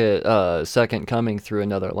look at Second Coming through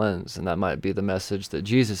another lens, and that might be the message that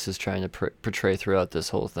Jesus is trying to portray throughout this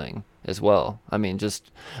whole thing as well. I mean,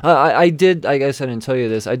 I guess I didn't tell you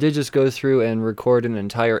this, I did just go through and record an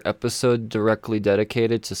entire episode directly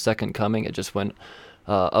dedicated to Second Coming. It just went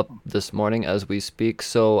up this morning as we speak.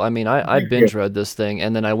 So, I mean, I binge read this thing,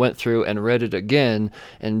 and then I went through and read it again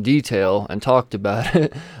in detail and talked about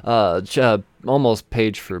it almost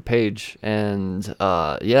page for page. And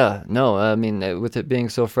I mean, with it being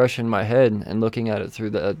so fresh in my head and looking at it through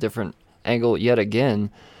the different angle yet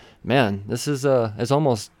again, man, this is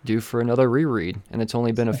almost due for another reread, and it's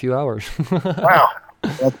only been a few hours. Wow,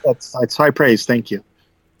 that's high praise. Thank you.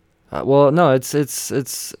 Well, no, it's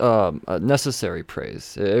necessary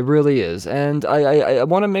praise. It really is, and I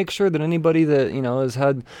want to make sure that anybody that, you know, has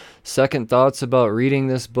had second thoughts about reading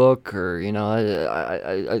this book, or, you know,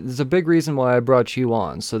 there's a big reason why I brought you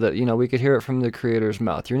on, so that, you know, we could hear it from the creator's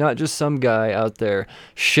mouth. You're not just some guy out there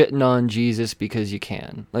shitting on Jesus because you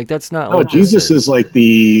can. Like, that's not. No, Jesus is like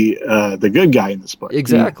the good guy in this book.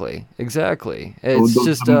 Exactly. It's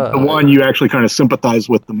the one you actually kind of sympathize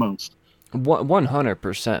with the most.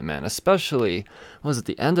 100%, man. Especially, was it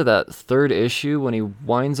the end of that third issue when he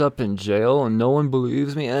winds up in jail and no one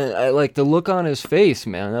believes me? And I like the look on his face,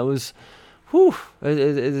 man. That was, whew, it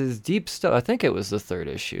is deep stuff. I think it was the third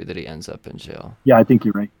issue that he ends up in jail. Yeah, I think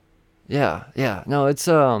you're right. Yeah. No, it's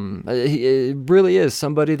it really is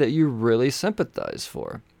somebody that you really sympathize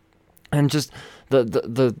for, and just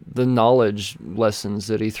the knowledge lessons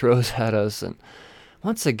that he throws at us. And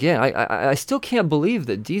once again, I still can't believe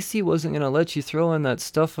that DC wasn't going to let you throw in that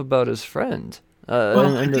stuff about his friend.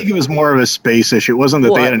 I think it was more of a space issue. It wasn't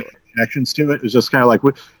that they had any connections to it. It was just kind of like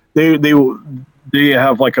they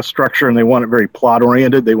have like a structure, and they want it very plot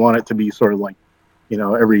oriented. They want it to be sort of like, you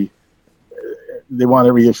know, they want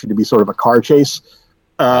every issue to be sort of a car chase.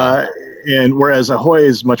 And whereas Ahoy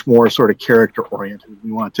is much more sort of character oriented.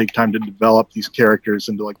 We want to take time to develop these characters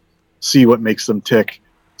and to like see what makes them tick.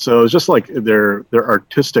 So it's just like their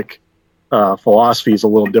artistic philosophy is a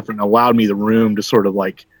little different. It allowed me the room to sort of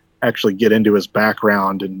like actually get into his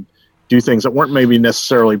background and do things that weren't maybe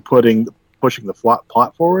necessarily pushing the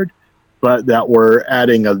plot forward, but that were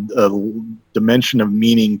adding a dimension of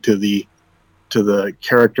meaning to the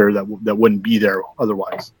character that wouldn't be there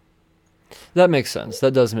otherwise. That makes sense.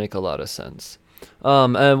 That does make a lot of sense.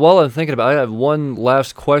 And while I'm thinking about it, I have one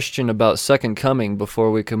last question about Second Coming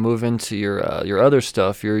before we can move into your other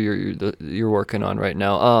stuff you're working on right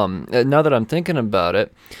now. Now that I'm thinking about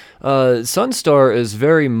it, Sunstar is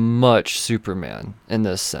very much Superman in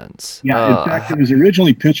this sense. Yeah, in fact, it was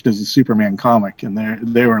originally pitched as a Superman comic, and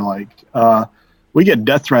they were like, we get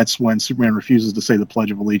death threats when Superman refuses to say the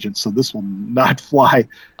Pledge of Allegiance. So this will not fly.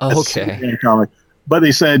 As a Okay. Superman comic. But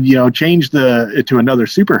they said, change it to another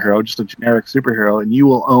superhero, just a generic superhero, and you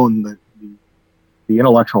will own the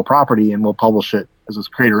intellectual property, and we'll publish it as a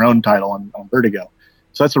creator-owned title on Vertigo.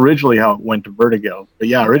 So that's originally how it went to Vertigo. But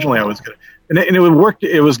yeah, originally I was gonna, and it worked.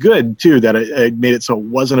 It was good too that it made it so it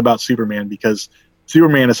wasn't about Superman, because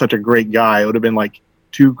Superman is such a great guy. It would have been like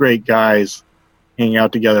two great guys hanging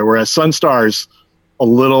out together, whereas Sunstar's a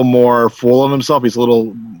little more full of himself. He's a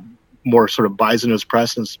little more sort of buys into his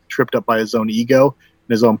press and is tripped up by his own ego and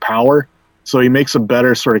his own power. So he makes a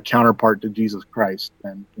better sort of counterpart to Jesus Christ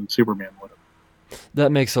than Superman would have.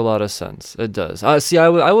 That makes a lot of sense. It does. See, I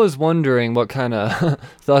was wondering what kind of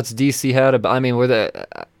thoughts DC had about. I mean,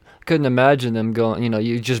 I couldn't imagine them going.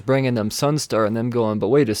 You just bringing them Sunstar and them going. But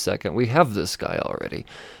wait a second, we have this guy already.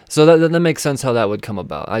 So that makes sense how that would come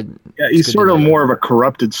about. He's sort of more of a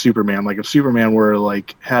corrupted Superman. Like if Superman were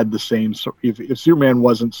had the same, if Superman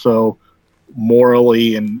wasn't so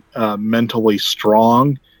morally and mentally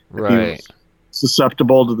strong, right, he was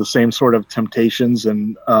susceptible to the same sort of temptations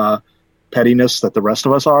and pettiness that the rest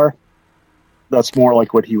of us are. That's more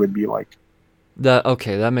like what he would be like.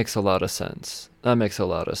 That makes a lot of sense.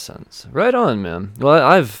 Right on, man. Well,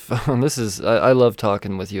 I love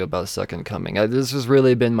talking with you about Second Coming. This has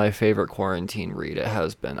really been my favorite quarantine read. It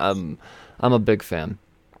has been. I'm a big fan.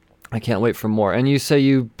 I can't wait for more. And you say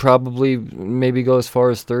you probably maybe go as far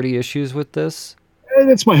as 30 issues with this?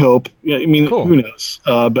 That's my hope. Yeah, I mean, cool. Who knows?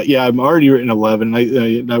 But yeah, I'm already written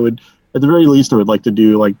 11. I would, at the very least, I would like to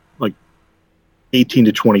do like 18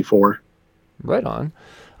 to 24. Right on.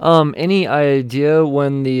 Any idea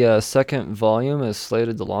when the second volume is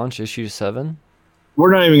slated to launch, issue 7?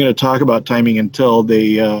 We're not even going to talk about timing until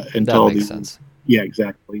that makes sense. Yeah,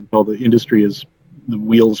 exactly. Until the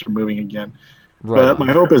wheels are moving again. Right. But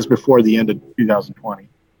my hope is before the end of 2020.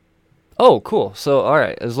 Oh, cool. So, all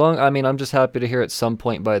right. I'm just happy to hear at some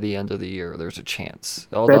point by the end of the year there's a chance.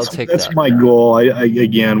 I'll take that. That's my goal.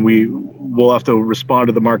 We'll have to respond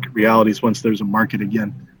to the market realities once there's a market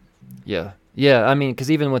again. Yeah. Yeah, I mean,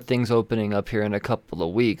 because even with things opening up here in a couple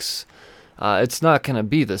of weeks, it's not going to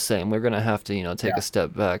be the same. We're going to have to, take a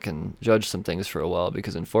step back and judge some things for a while,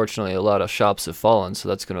 because unfortunately a lot of shops have fallen, so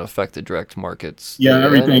that's going to affect the direct markets. Yeah,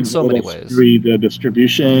 everything in so many ways. The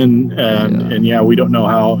distribution, and we don't know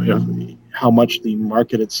how much the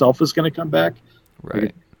market itself is going to come back.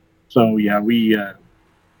 Right. So yeah,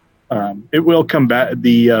 it will come back.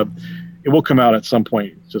 It will come out at some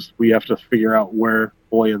point. It's just we have to figure out where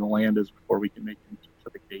the lay of the land is before we can make any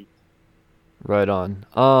specific date. Right on.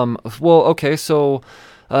 Well, okay, so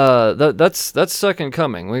that's Second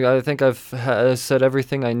Coming. I think I've said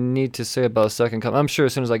everything I need to say about Second Coming. I'm sure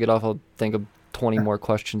as soon as I get off, I'll think of 20 more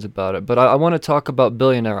questions about it. But I want to talk about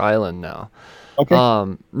Billionaire Island now. Okay.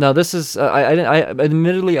 Now this is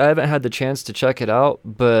admittedly I haven't had the chance to check it out,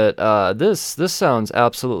 but this sounds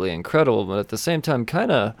absolutely incredible. But at the same time,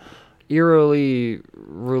 kind of eerily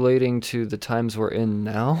relating to the times we're in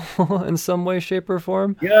now in some way, shape, or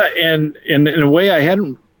form. Yeah, and in a way I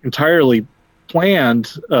hadn't entirely planned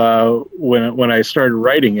when I started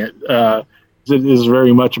writing it. It is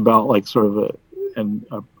very much about sort of I don't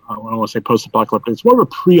want to say post-apocalyptic. It's more of a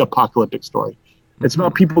pre-apocalyptic story. It's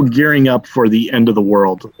about people gearing up for the end of the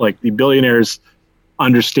world. Like the billionaires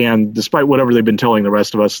understand, despite whatever they've been telling the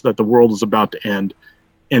rest of us, that the world is about to end,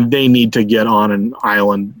 and they need to get on an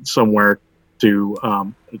island somewhere to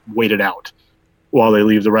wait it out while they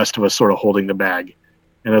leave the rest of us sort of holding the bag.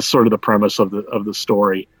 And that's sort of the premise of the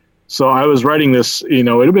story. So I was writing this, it'd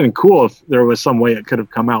have been cool if there was some way it could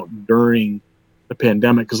have come out during the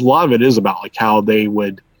pandemic, because a lot of it is about how they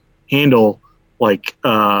would handle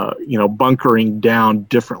bunkering down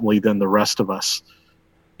differently than the rest of us,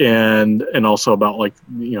 and also about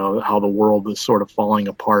how the world is sort of falling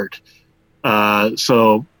apart. But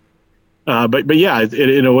yeah,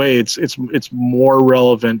 in a way, it's more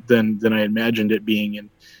relevant than I imagined it being. And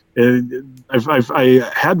I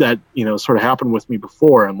had that sort of happen with me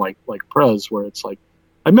before. I'm like Prez, where it's like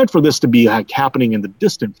I meant for this to be happening in the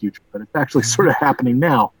distant future, but it's actually sort of happening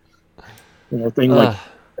now. Like the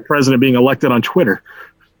president being elected on Twitter.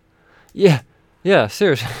 Yeah,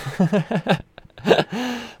 seriously.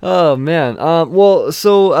 Oh man. Well,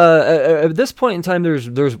 so at this point in time,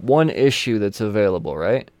 there's one issue that's available,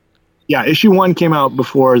 right? Yeah, issue 1 came out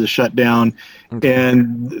before the shutdown, okay.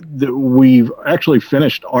 And we've actually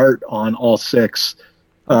finished art on all 6.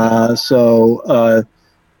 So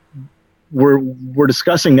we're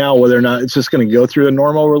discussing now whether or not it's just going to go through a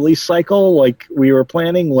normal release cycle like we were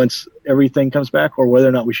planning once everything comes back, or whether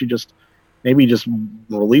or not we should maybe just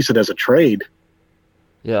release it as a trade.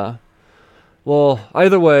 Yeah. Well,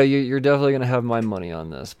 either way, you're definitely gonna have my money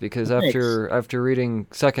on this because Thanks. after reading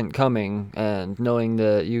Second Coming and knowing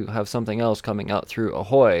that you have something else coming out through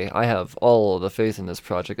Ahoy, I have all of the faith in this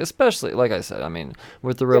project. Especially, like I said, I mean,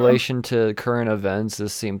 with the Yeah, relation to current events,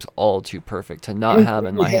 this seems all too perfect to not I'm have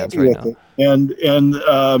in really my hands happy right with now. it, and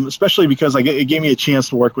especially because it gave me a chance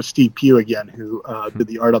to work with Steve Pugh again, who did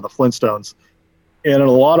the art on the Flintstones. And in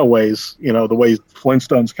a lot of ways, the way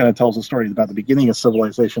Flintstones kind of tells a story about the beginning of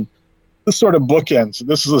civilization, this sort of bookends.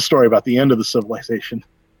 This is a story about the end of the civilization.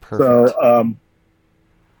 So, Perfect.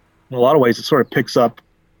 in a lot of ways, it sort of picks up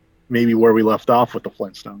maybe where we left off with the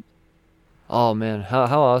Flintstones. Oh man,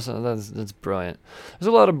 how awesome! That's brilliant. There's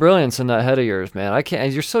a lot of brilliance in that head of yours, man. I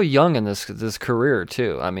can't. You're so young in this career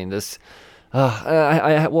too. I mean, this.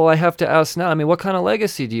 Well, I have to ask now. I mean, what kind of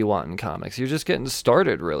legacy do you want in comics? You're just getting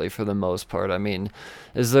started, really, for the most part. I mean,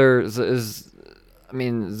 I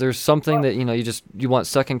mean, there's something that you want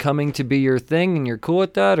Second Coming to be your thing, and you're cool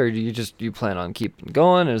with that, or do you plan on keeping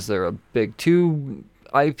going? Is there a big two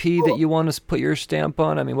IP that you want to put your stamp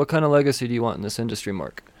on? I mean, what kind of legacy do you want in this industry,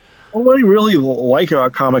 Mark? What I really like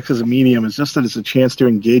about comics as a medium is just that it's a chance to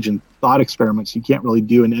engage in thought experiments you can't really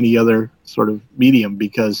do in any other sort of medium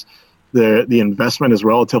because the investment is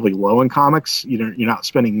relatively low in comics. You're not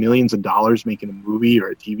spending millions of dollars making a movie or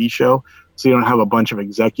a TV show, so you don't have a bunch of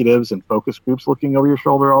executives and focus groups looking over your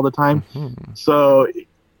shoulder all the time. Hmm. So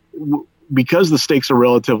because the stakes are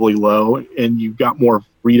relatively low and you've got more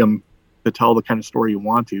freedom to tell the kind of story you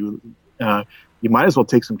want to, you might as well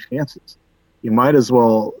take some chances. You might as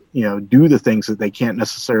well, do the things that they can't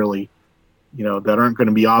necessarily, that aren't going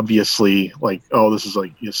to be obviously like, oh, this is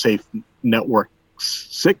like a safe network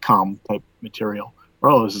sitcom type material, or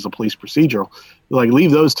oh, this is a police procedural. Like,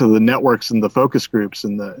 leave those to the networks and the focus groups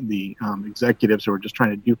and the executives who are just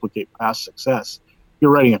trying to duplicate past success. If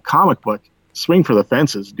you're writing a comic book, swing for the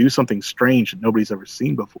fences, do something strange that nobody's ever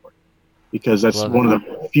seen before, because that's Love it. one of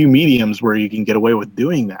the few mediums where you can get away with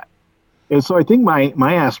doing that. And so I think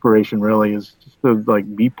my aspiration really is just to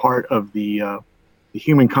be part of the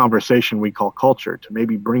human conversation we call culture, to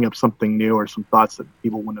maybe bring up something new or some thoughts that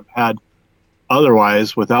people wouldn't have had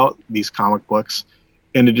otherwise without these comic books,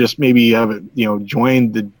 and to just maybe have it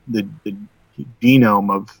join the genome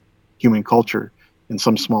of human culture in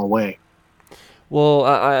some small way. Well,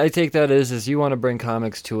 I take that as you want to bring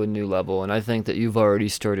comics to a new level, and I think that you've already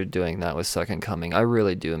started doing that with Second Coming. I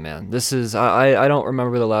really do, man. This is I don't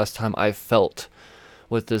remember the last time I felt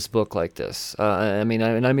with this book like this. I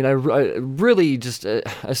really just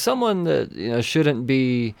as someone that shouldn't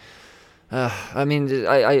be. I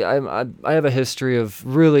have a history of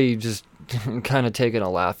really just kind of taking a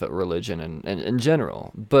laugh at religion and in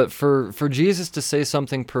general, but for Jesus to say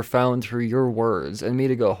something profound through your words and me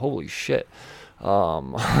to go, holy shit. To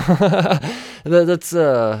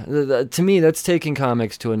me, that's taking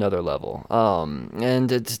comics to another level. And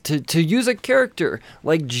to use a character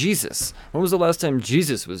like Jesus. When was the last time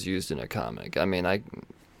Jesus was used in a comic? I mean, I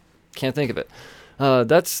can't think of it.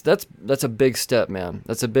 That's a big step, man.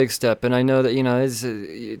 That's a big step, and I know that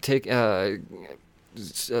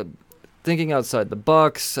thinking outside the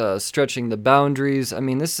box, stretching the boundaries. I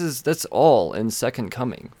mean, that's all in Second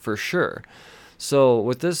Coming for sure. So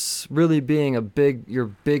with this really being your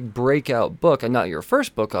big breakout book, and not your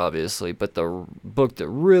first book obviously, but the book that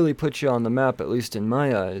really put you on the map, at least in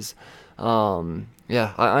my eyes,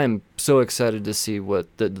 I am so excited to see what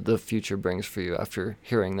the future brings for you after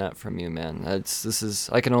hearing that from you, man.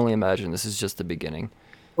 I can only imagine this is just the beginning.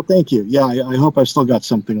 Well, thank you. Yeah, I hope I've still got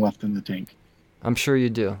something left in the tank. I'm sure you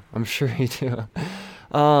do. I'm sure you do.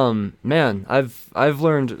 Man, I've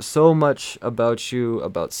learned so much about you,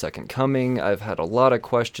 about Second Coming. I've had a lot of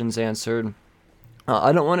questions answered.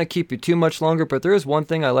 I don't want to keep you too much longer, but there is one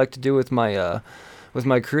thing I like to do with my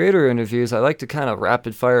creator interviews. I like to kind of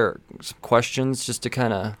rapid fire some questions just to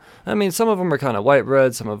kind of, some of them are kind of white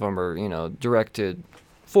bread, some of them are, directed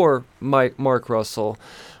for Mark Russell.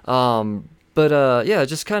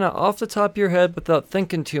 Just kind of off the top of your head, without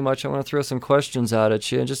thinking too much, I want to throw some questions out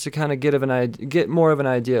at you, and just to kind of get more of an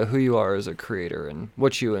idea of who you are as a creator and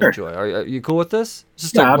what you enjoy. Are you cool with this?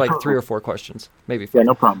 Just like 3 or 4 questions, maybe 5. Yeah,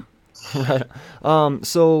 no problem. Right.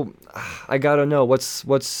 So I gotta know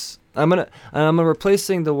I'm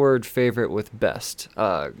replacing the word favorite with best.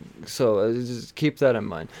 So just keep that in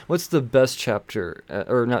mind. What's the best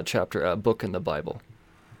book in the Bible?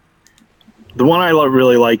 The one I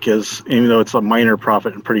really like is, even though it's a minor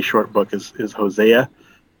prophet and pretty short book, is Hosea,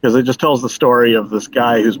 because it just tells the story of this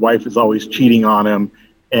guy whose wife is always cheating on him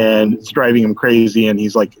and it's driving him crazy, and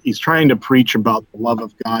he's trying to preach about the love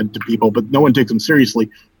of God to people, but no one takes him seriously.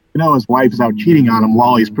 His wife is out cheating on him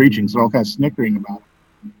while he's preaching, so they're all kind of snickering about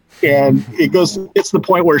it. and it's the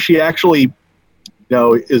point where she actually,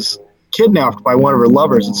 is kidnapped by one of her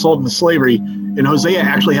lovers and sold into slavery, and Hosea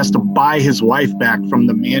actually has to buy his wife back from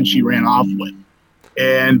the man she ran off with.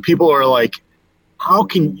 And people are like, how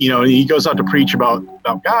can, he goes out to preach about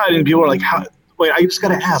God, and people are like, I just got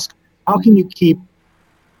to ask, how can you keep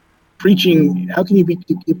preaching? How can you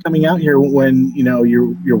keep coming out here when,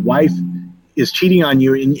 your wife is cheating on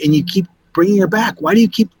you, and you keep bringing her back? Why do you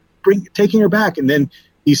keep taking her back? And then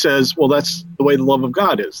he says, well, that's the way the love of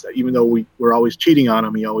God is, that even though we're always cheating on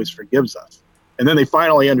him, he always forgives us. And then they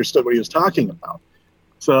finally understood what he was talking about.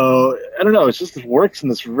 So I don't know. It works in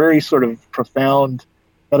this very sort of profound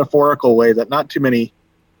metaphorical way that not too many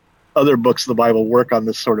other books of the Bible work on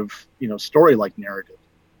this sort of, story-like narrative.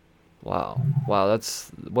 Wow.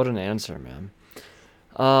 What an answer, man.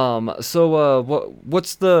 So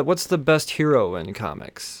what's the best hero in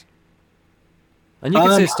comics? And you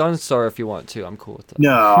can say Sunstar if you want to. I'm cool with that.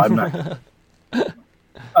 No, I'm not.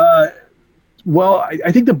 Well,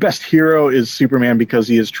 I think the best hero is Superman because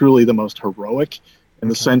he is truly the most heroic in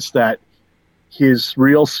the sense that his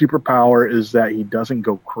real superpower is that he doesn't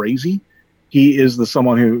go crazy. He is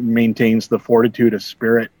someone who maintains the fortitude of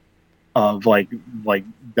spirit of like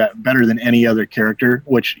that better than any other character,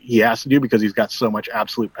 which he has to do because he's got so much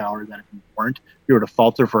absolute power that if he were to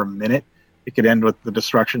falter for a minute, it could end with the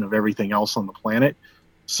destruction of everything else on the planet.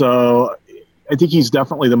 So I think he's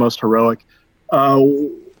definitely the most heroic. But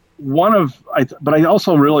I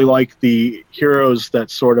also really like the heroes that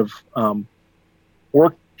sort of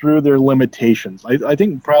work through their limitations. I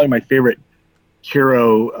think probably my favorite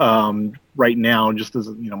hero right now, just as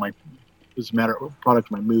as a matter of product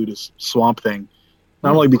of my mood, is Swamp Thing.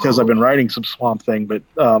 Not only because I've been writing some Swamp Thing, but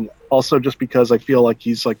also just because I feel like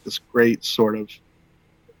he's like this great sort of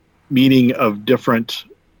meeting of different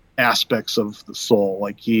aspects of the soul.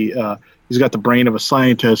 Like he's got the brain of a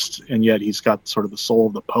scientist, and yet he's got sort of the soul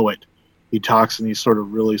of the poet. He talks in these sort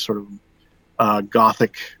of really sort of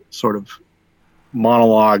gothic sort of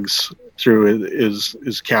monologues through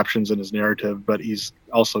his captions and his narrative, but he's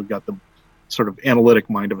also got the sort of analytic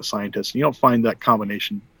mind of a scientist. And you don't find that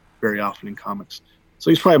combination very often in comics. So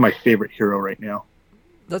he's probably my favorite hero right now.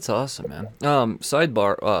 That's awesome, man.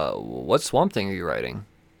 Sidebar, what Swamp Thing are you writing?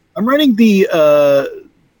 I'm writing I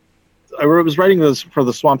was writing this for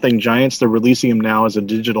the Swamp Thing Giants. They're releasing him now as a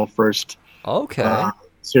digital first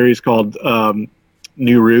series called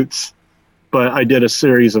New Roots. But I did a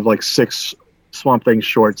series of like 6 Swamp Thing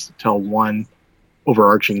shorts to tell one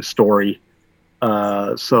overarching story.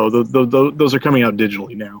 So those are coming out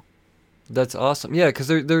digitally now. That's awesome. Yeah, because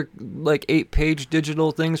they're like 8-page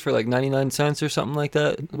digital things for like 99 cents or something like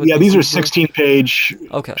that. Yeah, these are 16-page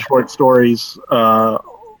short stories. I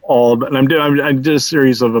did a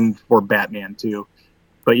series of them for Batman too.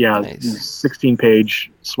 But yeah, nice.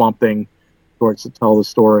 16-page Swamp Thing shorts that tell the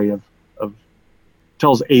story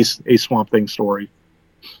tells a Swamp Thing story.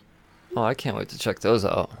 Oh, I can't wait to check those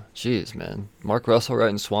out. Jeez, man, Mark Russell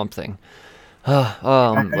writing Swamp Thing. Say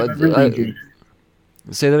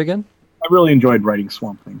that again. I really enjoyed writing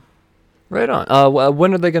Swamp Thing. Right on.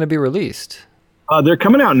 When are they going to be released? They're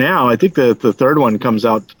coming out now. I think the third one came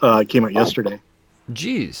out yesterday.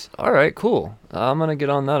 Jeez. All right, cool. I'm going to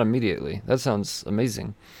get on that immediately. That sounds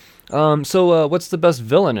amazing. So what's the best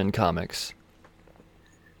villain in comics?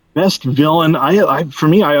 Best villain? For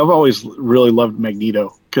me, I've always really loved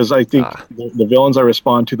Magneto because I think the villains I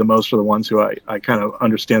respond to the most are the ones who I kind of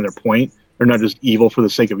understand their point. They're not just evil for the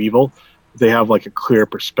sake of evil. They have like a clear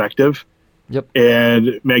perspective. Yep.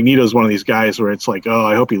 And Magneto is one of these guys where it's like, oh,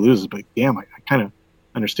 I hope he loses, but damn, I kind of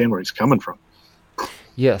understand where he's coming from.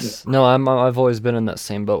 Yes. Yeah. No, I've always been in that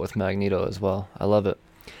same boat with Magneto as well. I love it.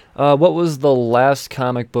 What was the last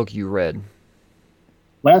comic book you read?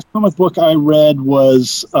 Last comic book I read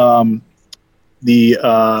was the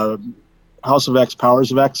House of X,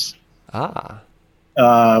 Powers of X.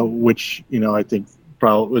 Which, I think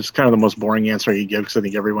probably was kind of the most boring answer you give because I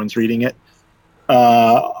think everyone's reading it.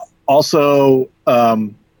 Also,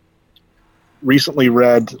 recently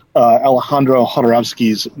read Alejandro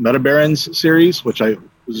Jodorowsky's Metabarons series, which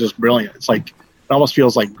was just brilliant. It's like, it almost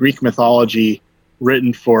feels like Greek mythology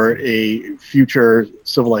written for a future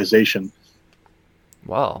civilization.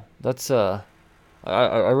 Wow, that's I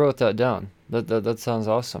wrote that down. That sounds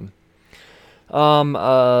awesome.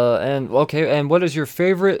 And what is your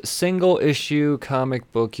favorite single issue comic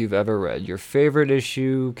book you've ever read? Your favorite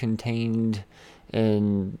issue contained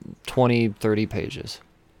in 20, 30 pages.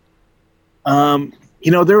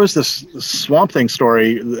 There was this Swamp Thing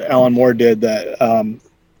story that Alan Moore did that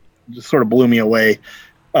just sort of blew me away,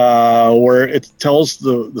 where it tells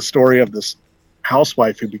the story of this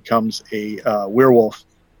housewife who becomes a werewolf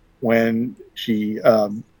when she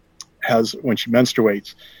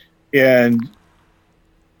menstruates, and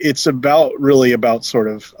it's really about sort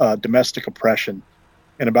of domestic oppression,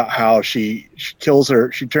 and about how she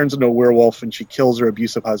turns into a werewolf and she kills her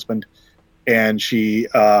abusive husband, and she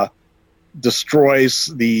destroys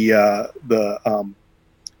the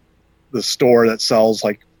store that sells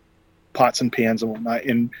like pots and pans and whatnot.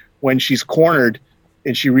 And when she's cornered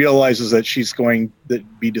and she realizes that she's going to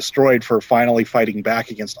be destroyed for finally fighting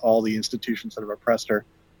back against all the institutions that have oppressed her,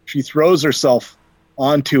 she throws herself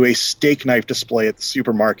onto a steak knife display at the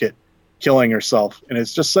supermarket, killing herself. And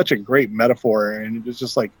it's just such a great metaphor, and it's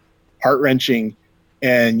just like heart-wrenching,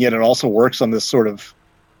 and yet it also works on this sort of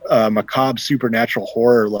macabre supernatural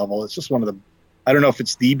horror level. It's just one of the, I don't know if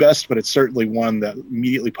it's the best, but it's certainly one that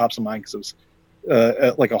immediately pops in mind, because it was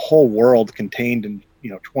like a whole world contained in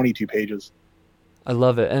 22 pages. I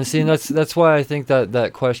love it, and see, that's why I think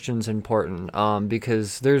that question's important,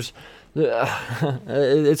 because there's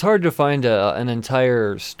it's hard to find an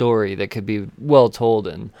entire story that could be well told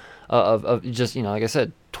in of just, like I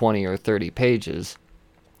said, 20 or 30 pages.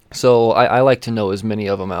 So I like to know as many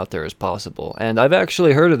of them out there as possible, and I've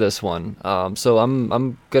actually heard of this one. So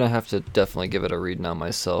I'm gonna have to definitely give it a read now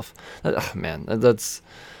myself. Man, that's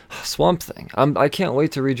Swamp Thing. I can't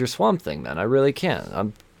wait to read your Swamp Thing, man. I really can't.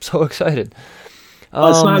 I'm so excited.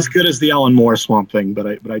 It's not as good as the Alan Moore Swamp Thing, but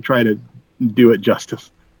I try to do it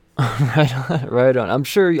justice. Right on. I'm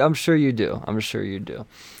sure you do. I'm sure you do.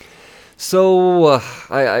 So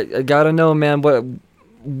I gotta know, man.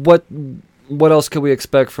 What else could we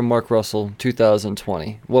expect from Mark Russell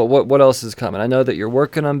 2020? What else is coming? I know that you're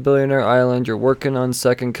working on Billionaire Island. You're working on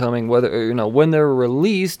Second Coming. Whether when they're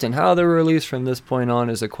released and how they're released from this point on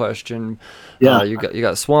is a question. Yeah, you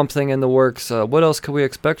got Swamp Thing in the works. What else could we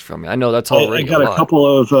expect from you? I know that's already. I got a couple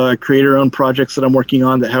of creator-owned projects that I'm working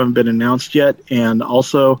on that haven't been announced yet, and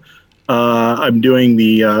also I'm doing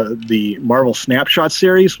the Marvel Snapshot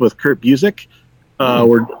series with Kurt Busiek.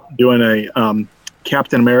 We're doing a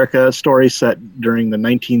Captain America story set during the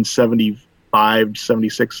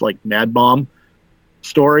 1975-76 like Mad Bomb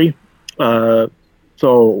story.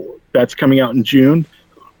 So that's coming out in June,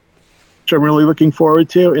 which I'm really looking forward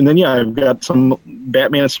to. And then I've got some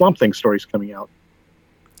Batman and Swamp Thing stories coming out.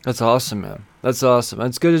 That's awesome, man. That's awesome.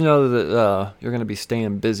 It's good to know that you're going to be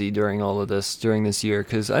staying busy during this year,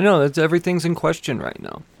 because I know that everything's in question right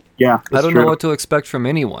now. Yeah, I don't know what to expect from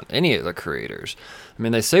any of the creators. I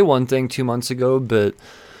mean, they say one thing 2 months ago, but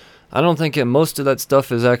I don't think most of that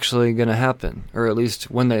stuff is actually going to happen, or at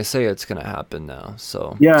least when they say it's going to happen now.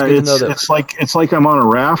 So yeah, it's like I'm on a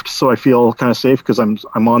raft, so I feel kind of safe because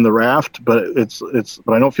I'm on the raft, but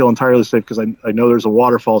but I don't feel entirely safe because I know there's a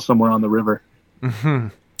waterfall somewhere on the river. Mm-hmm.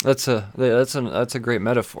 That's a great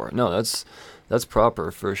metaphor. No, that's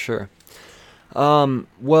proper for sure.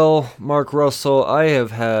 Well, Mark Russell, I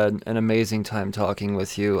have had an amazing time talking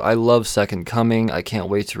with you. I love Second Coming. I can't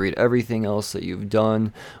wait to read everything else that you've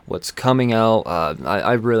done, what's coming out.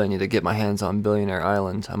 I really need to get my hands on Billionaire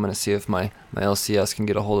Island. I'm going to see if my LCS can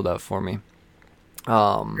get a hold of that for me.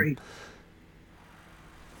 Great.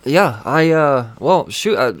 Yeah, well,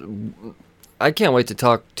 shoot, I can't wait to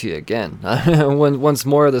talk to you again. Once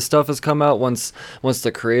more of the stuff has come out, once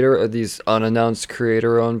the creator of these unannounced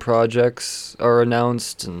creator-owned projects are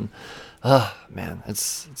announced, and man,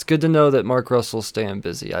 it's good to know that Mark Russell's staying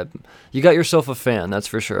busy. You got yourself a fan, that's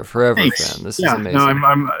for sure, forever. Thanks. Fan. This is amazing.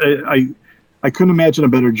 No, I couldn't imagine a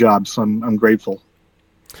better job, so I'm grateful.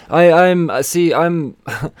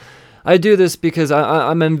 I do this because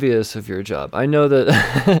I'm envious of your job. I know that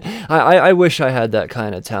I wish I had that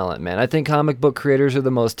kind of talent, man. I think comic book creators are the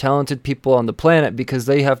most talented people on the planet because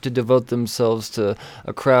they have to devote themselves to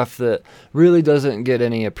a craft that really doesn't get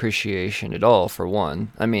any appreciation at all, for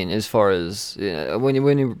one. I mean, as far as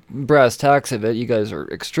when you brass tacks of it, you guys are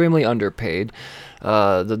extremely underpaid.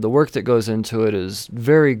 The work that goes into it is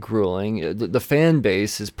very grueling. The fan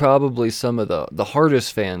base is probably some of the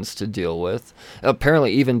hardest fans to deal with.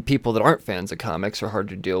 Apparently, even people that aren't fans of comics are hard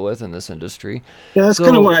to deal with in this industry. Yeah, that's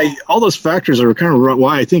kind of why all those factors are kind of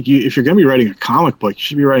why I think if you're going to be writing a comic book, you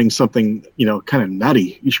should be writing something kind of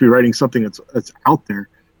nutty. You should be writing something that's out there,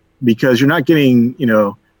 because you're not getting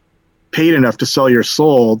paid enough to sell your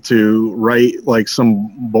soul to write like some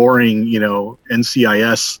boring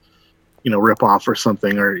NCIS rip off or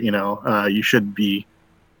something, or you should be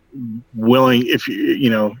willing, if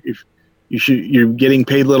you're getting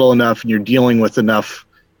paid little enough and you're dealing with enough,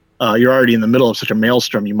 you're already in the middle of such a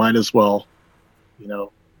maelstrom, you might as well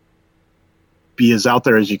be as out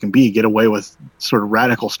there as you can be, get away with sort of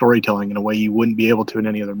radical storytelling in a way you wouldn't be able to in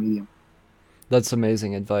any other medium. That's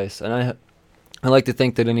amazing advice, and I like to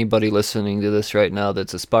think that anybody listening to this right now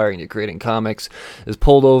that's aspiring to creating comics is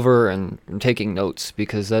pulled over and taking notes,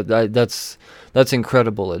 because that's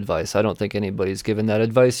incredible advice. I don't think anybody's given that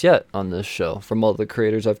advice yet on this show from all the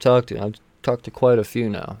creators I've talked to. I've talked to quite a few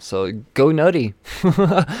now. So go nutty.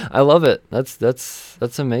 I love it.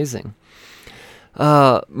 That's amazing.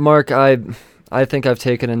 Mark, I think I've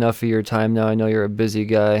taken enough of your time now. I know you're a busy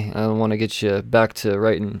guy. I want to get you back to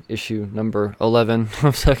writing issue number 11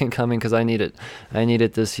 of Second Coming, because I need it. I need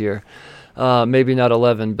it this year. Maybe not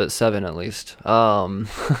 11, but 7 at least,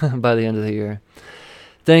 by the end of the year.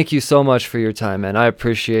 Thank you so much for your time, man. I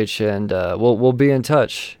appreciate you, and we'll be in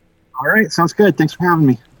touch. All right, sounds good. Thanks for having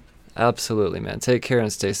me. Absolutely, man. Take care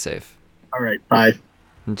and stay safe. All right, bye.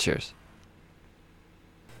 And cheers.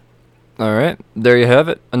 All right, there you have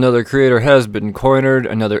it. Another creator has been cornered.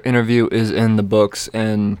 Another interview is in the books,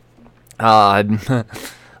 and I'm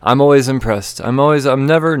always impressed. I'm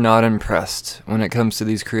never not impressed when it comes to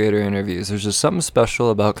these creator interviews. There's just something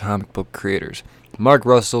special about comic book creators. Mark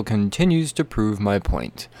Russell continues to prove my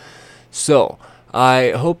point. So,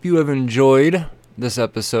 I hope you have enjoyed this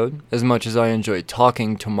episode as much as I enjoyed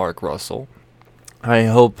talking to Mark Russell. I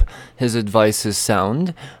hope his advice is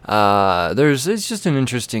sound. It's just an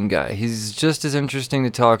interesting guy. He's just as interesting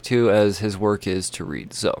to talk to as his work is to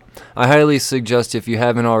read. So, I highly suggest, if you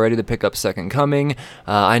haven't already, to pick up Second Coming.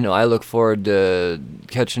 I know I look forward to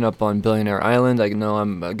catching up on Billionaire Island. I know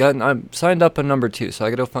I'm signed up on number 2, so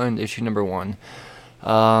I gotta find issue number 1.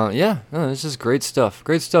 It's just great stuff.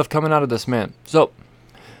 Great stuff coming out of this man. So,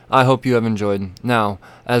 I hope you have enjoyed. Now,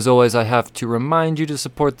 as always, I have to remind you to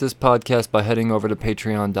support this podcast by heading over to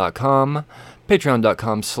patreon.com,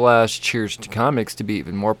 patreon.com/cheers to comics to be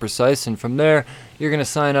even more precise. And from there, you're going to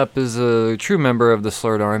sign up as a true member of the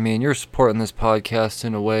Slurred Army, and you're supporting this podcast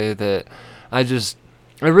in a way that I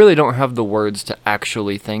really don't have the words to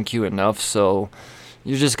actually thank you enough. So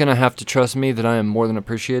you're just going to have to trust me that I am more than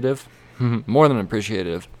appreciative. More than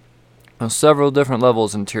appreciative. Several different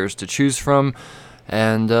levels and tiers to choose from.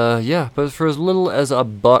 And, but for as little as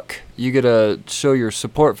 $1, you get to show your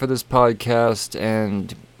support for this podcast,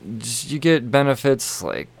 and you get benefits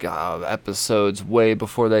like episodes way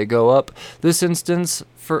before they go up. This episode,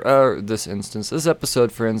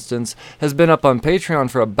 for instance, has been up on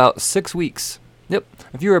Patreon for about 6 weeks. Yep.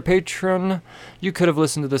 If you were a patron, you could have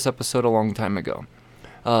listened to this episode a long time ago.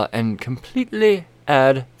 And completely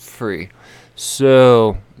ad-free.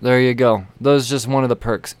 So, there you go. Those just one of the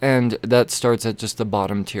perks, and that starts at just the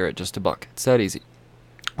bottom tier at just $1. It's that easy.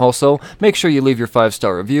 Also, make sure you leave your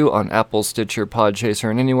 5-star review on Apple, Stitcher,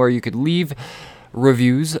 Podchaser, and anywhere you could leave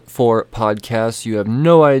reviews for podcasts. You have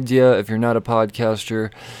no idea, if you're not a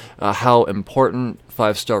podcaster, how important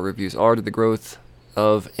 5-star reviews are to the growth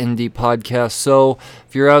of indie podcasts. So,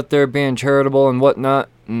 if you're out there being charitable and whatnot,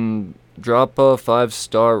 drop a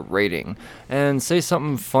 5-star rating and say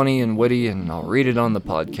something funny and witty, and I'll read it on the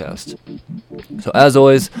podcast. So as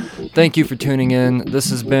always, thank you for tuning in.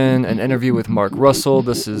 This has been an interview with Mark Russell.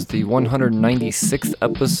 This is the 196th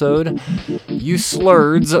episode. You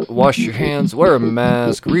slurds, wash your hands, wear a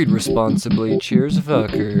mask, read responsibly. Cheers,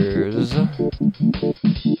 fuckers.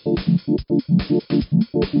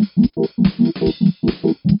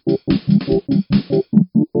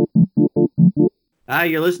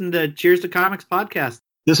 You're listening to Cheers to Comics podcast.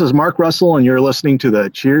 This is Mark Russell, and you're listening to the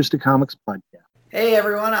Cheers to Comics podcast. Hey,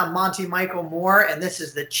 everyone. I'm Monty Michael Moore, and this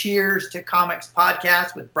is the Cheers to Comics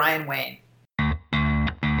podcast with Brian Wayne.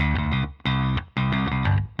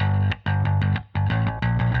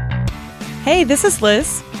 Hey, this is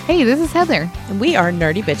Liz. Hey, this is Heather. And we are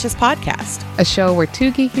Nerdy Bitches Podcast, a show where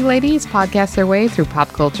two geeky ladies podcast their way through pop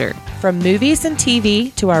culture. From movies and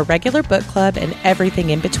TV to our regular book club and everything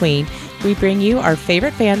in between, we bring you our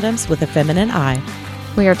favorite fandoms with a feminine eye.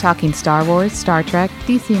 We are talking Star Wars, Star Trek,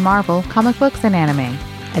 DC, Marvel, comic books, and anime.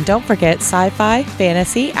 And don't forget sci-fi,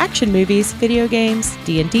 fantasy, action movies, video games,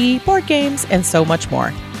 D&D, board games, and so much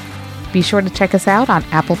more. Be sure to check us out on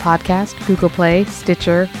Apple Podcast, Google Play,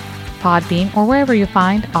 Stitcher, Podbean, or wherever you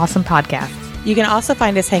find awesome podcasts. You can also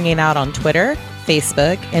find us hanging out on Twitter,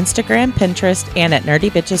 Facebook, Instagram, Pinterest, and at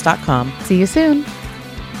nerdybitches.com. See you soon.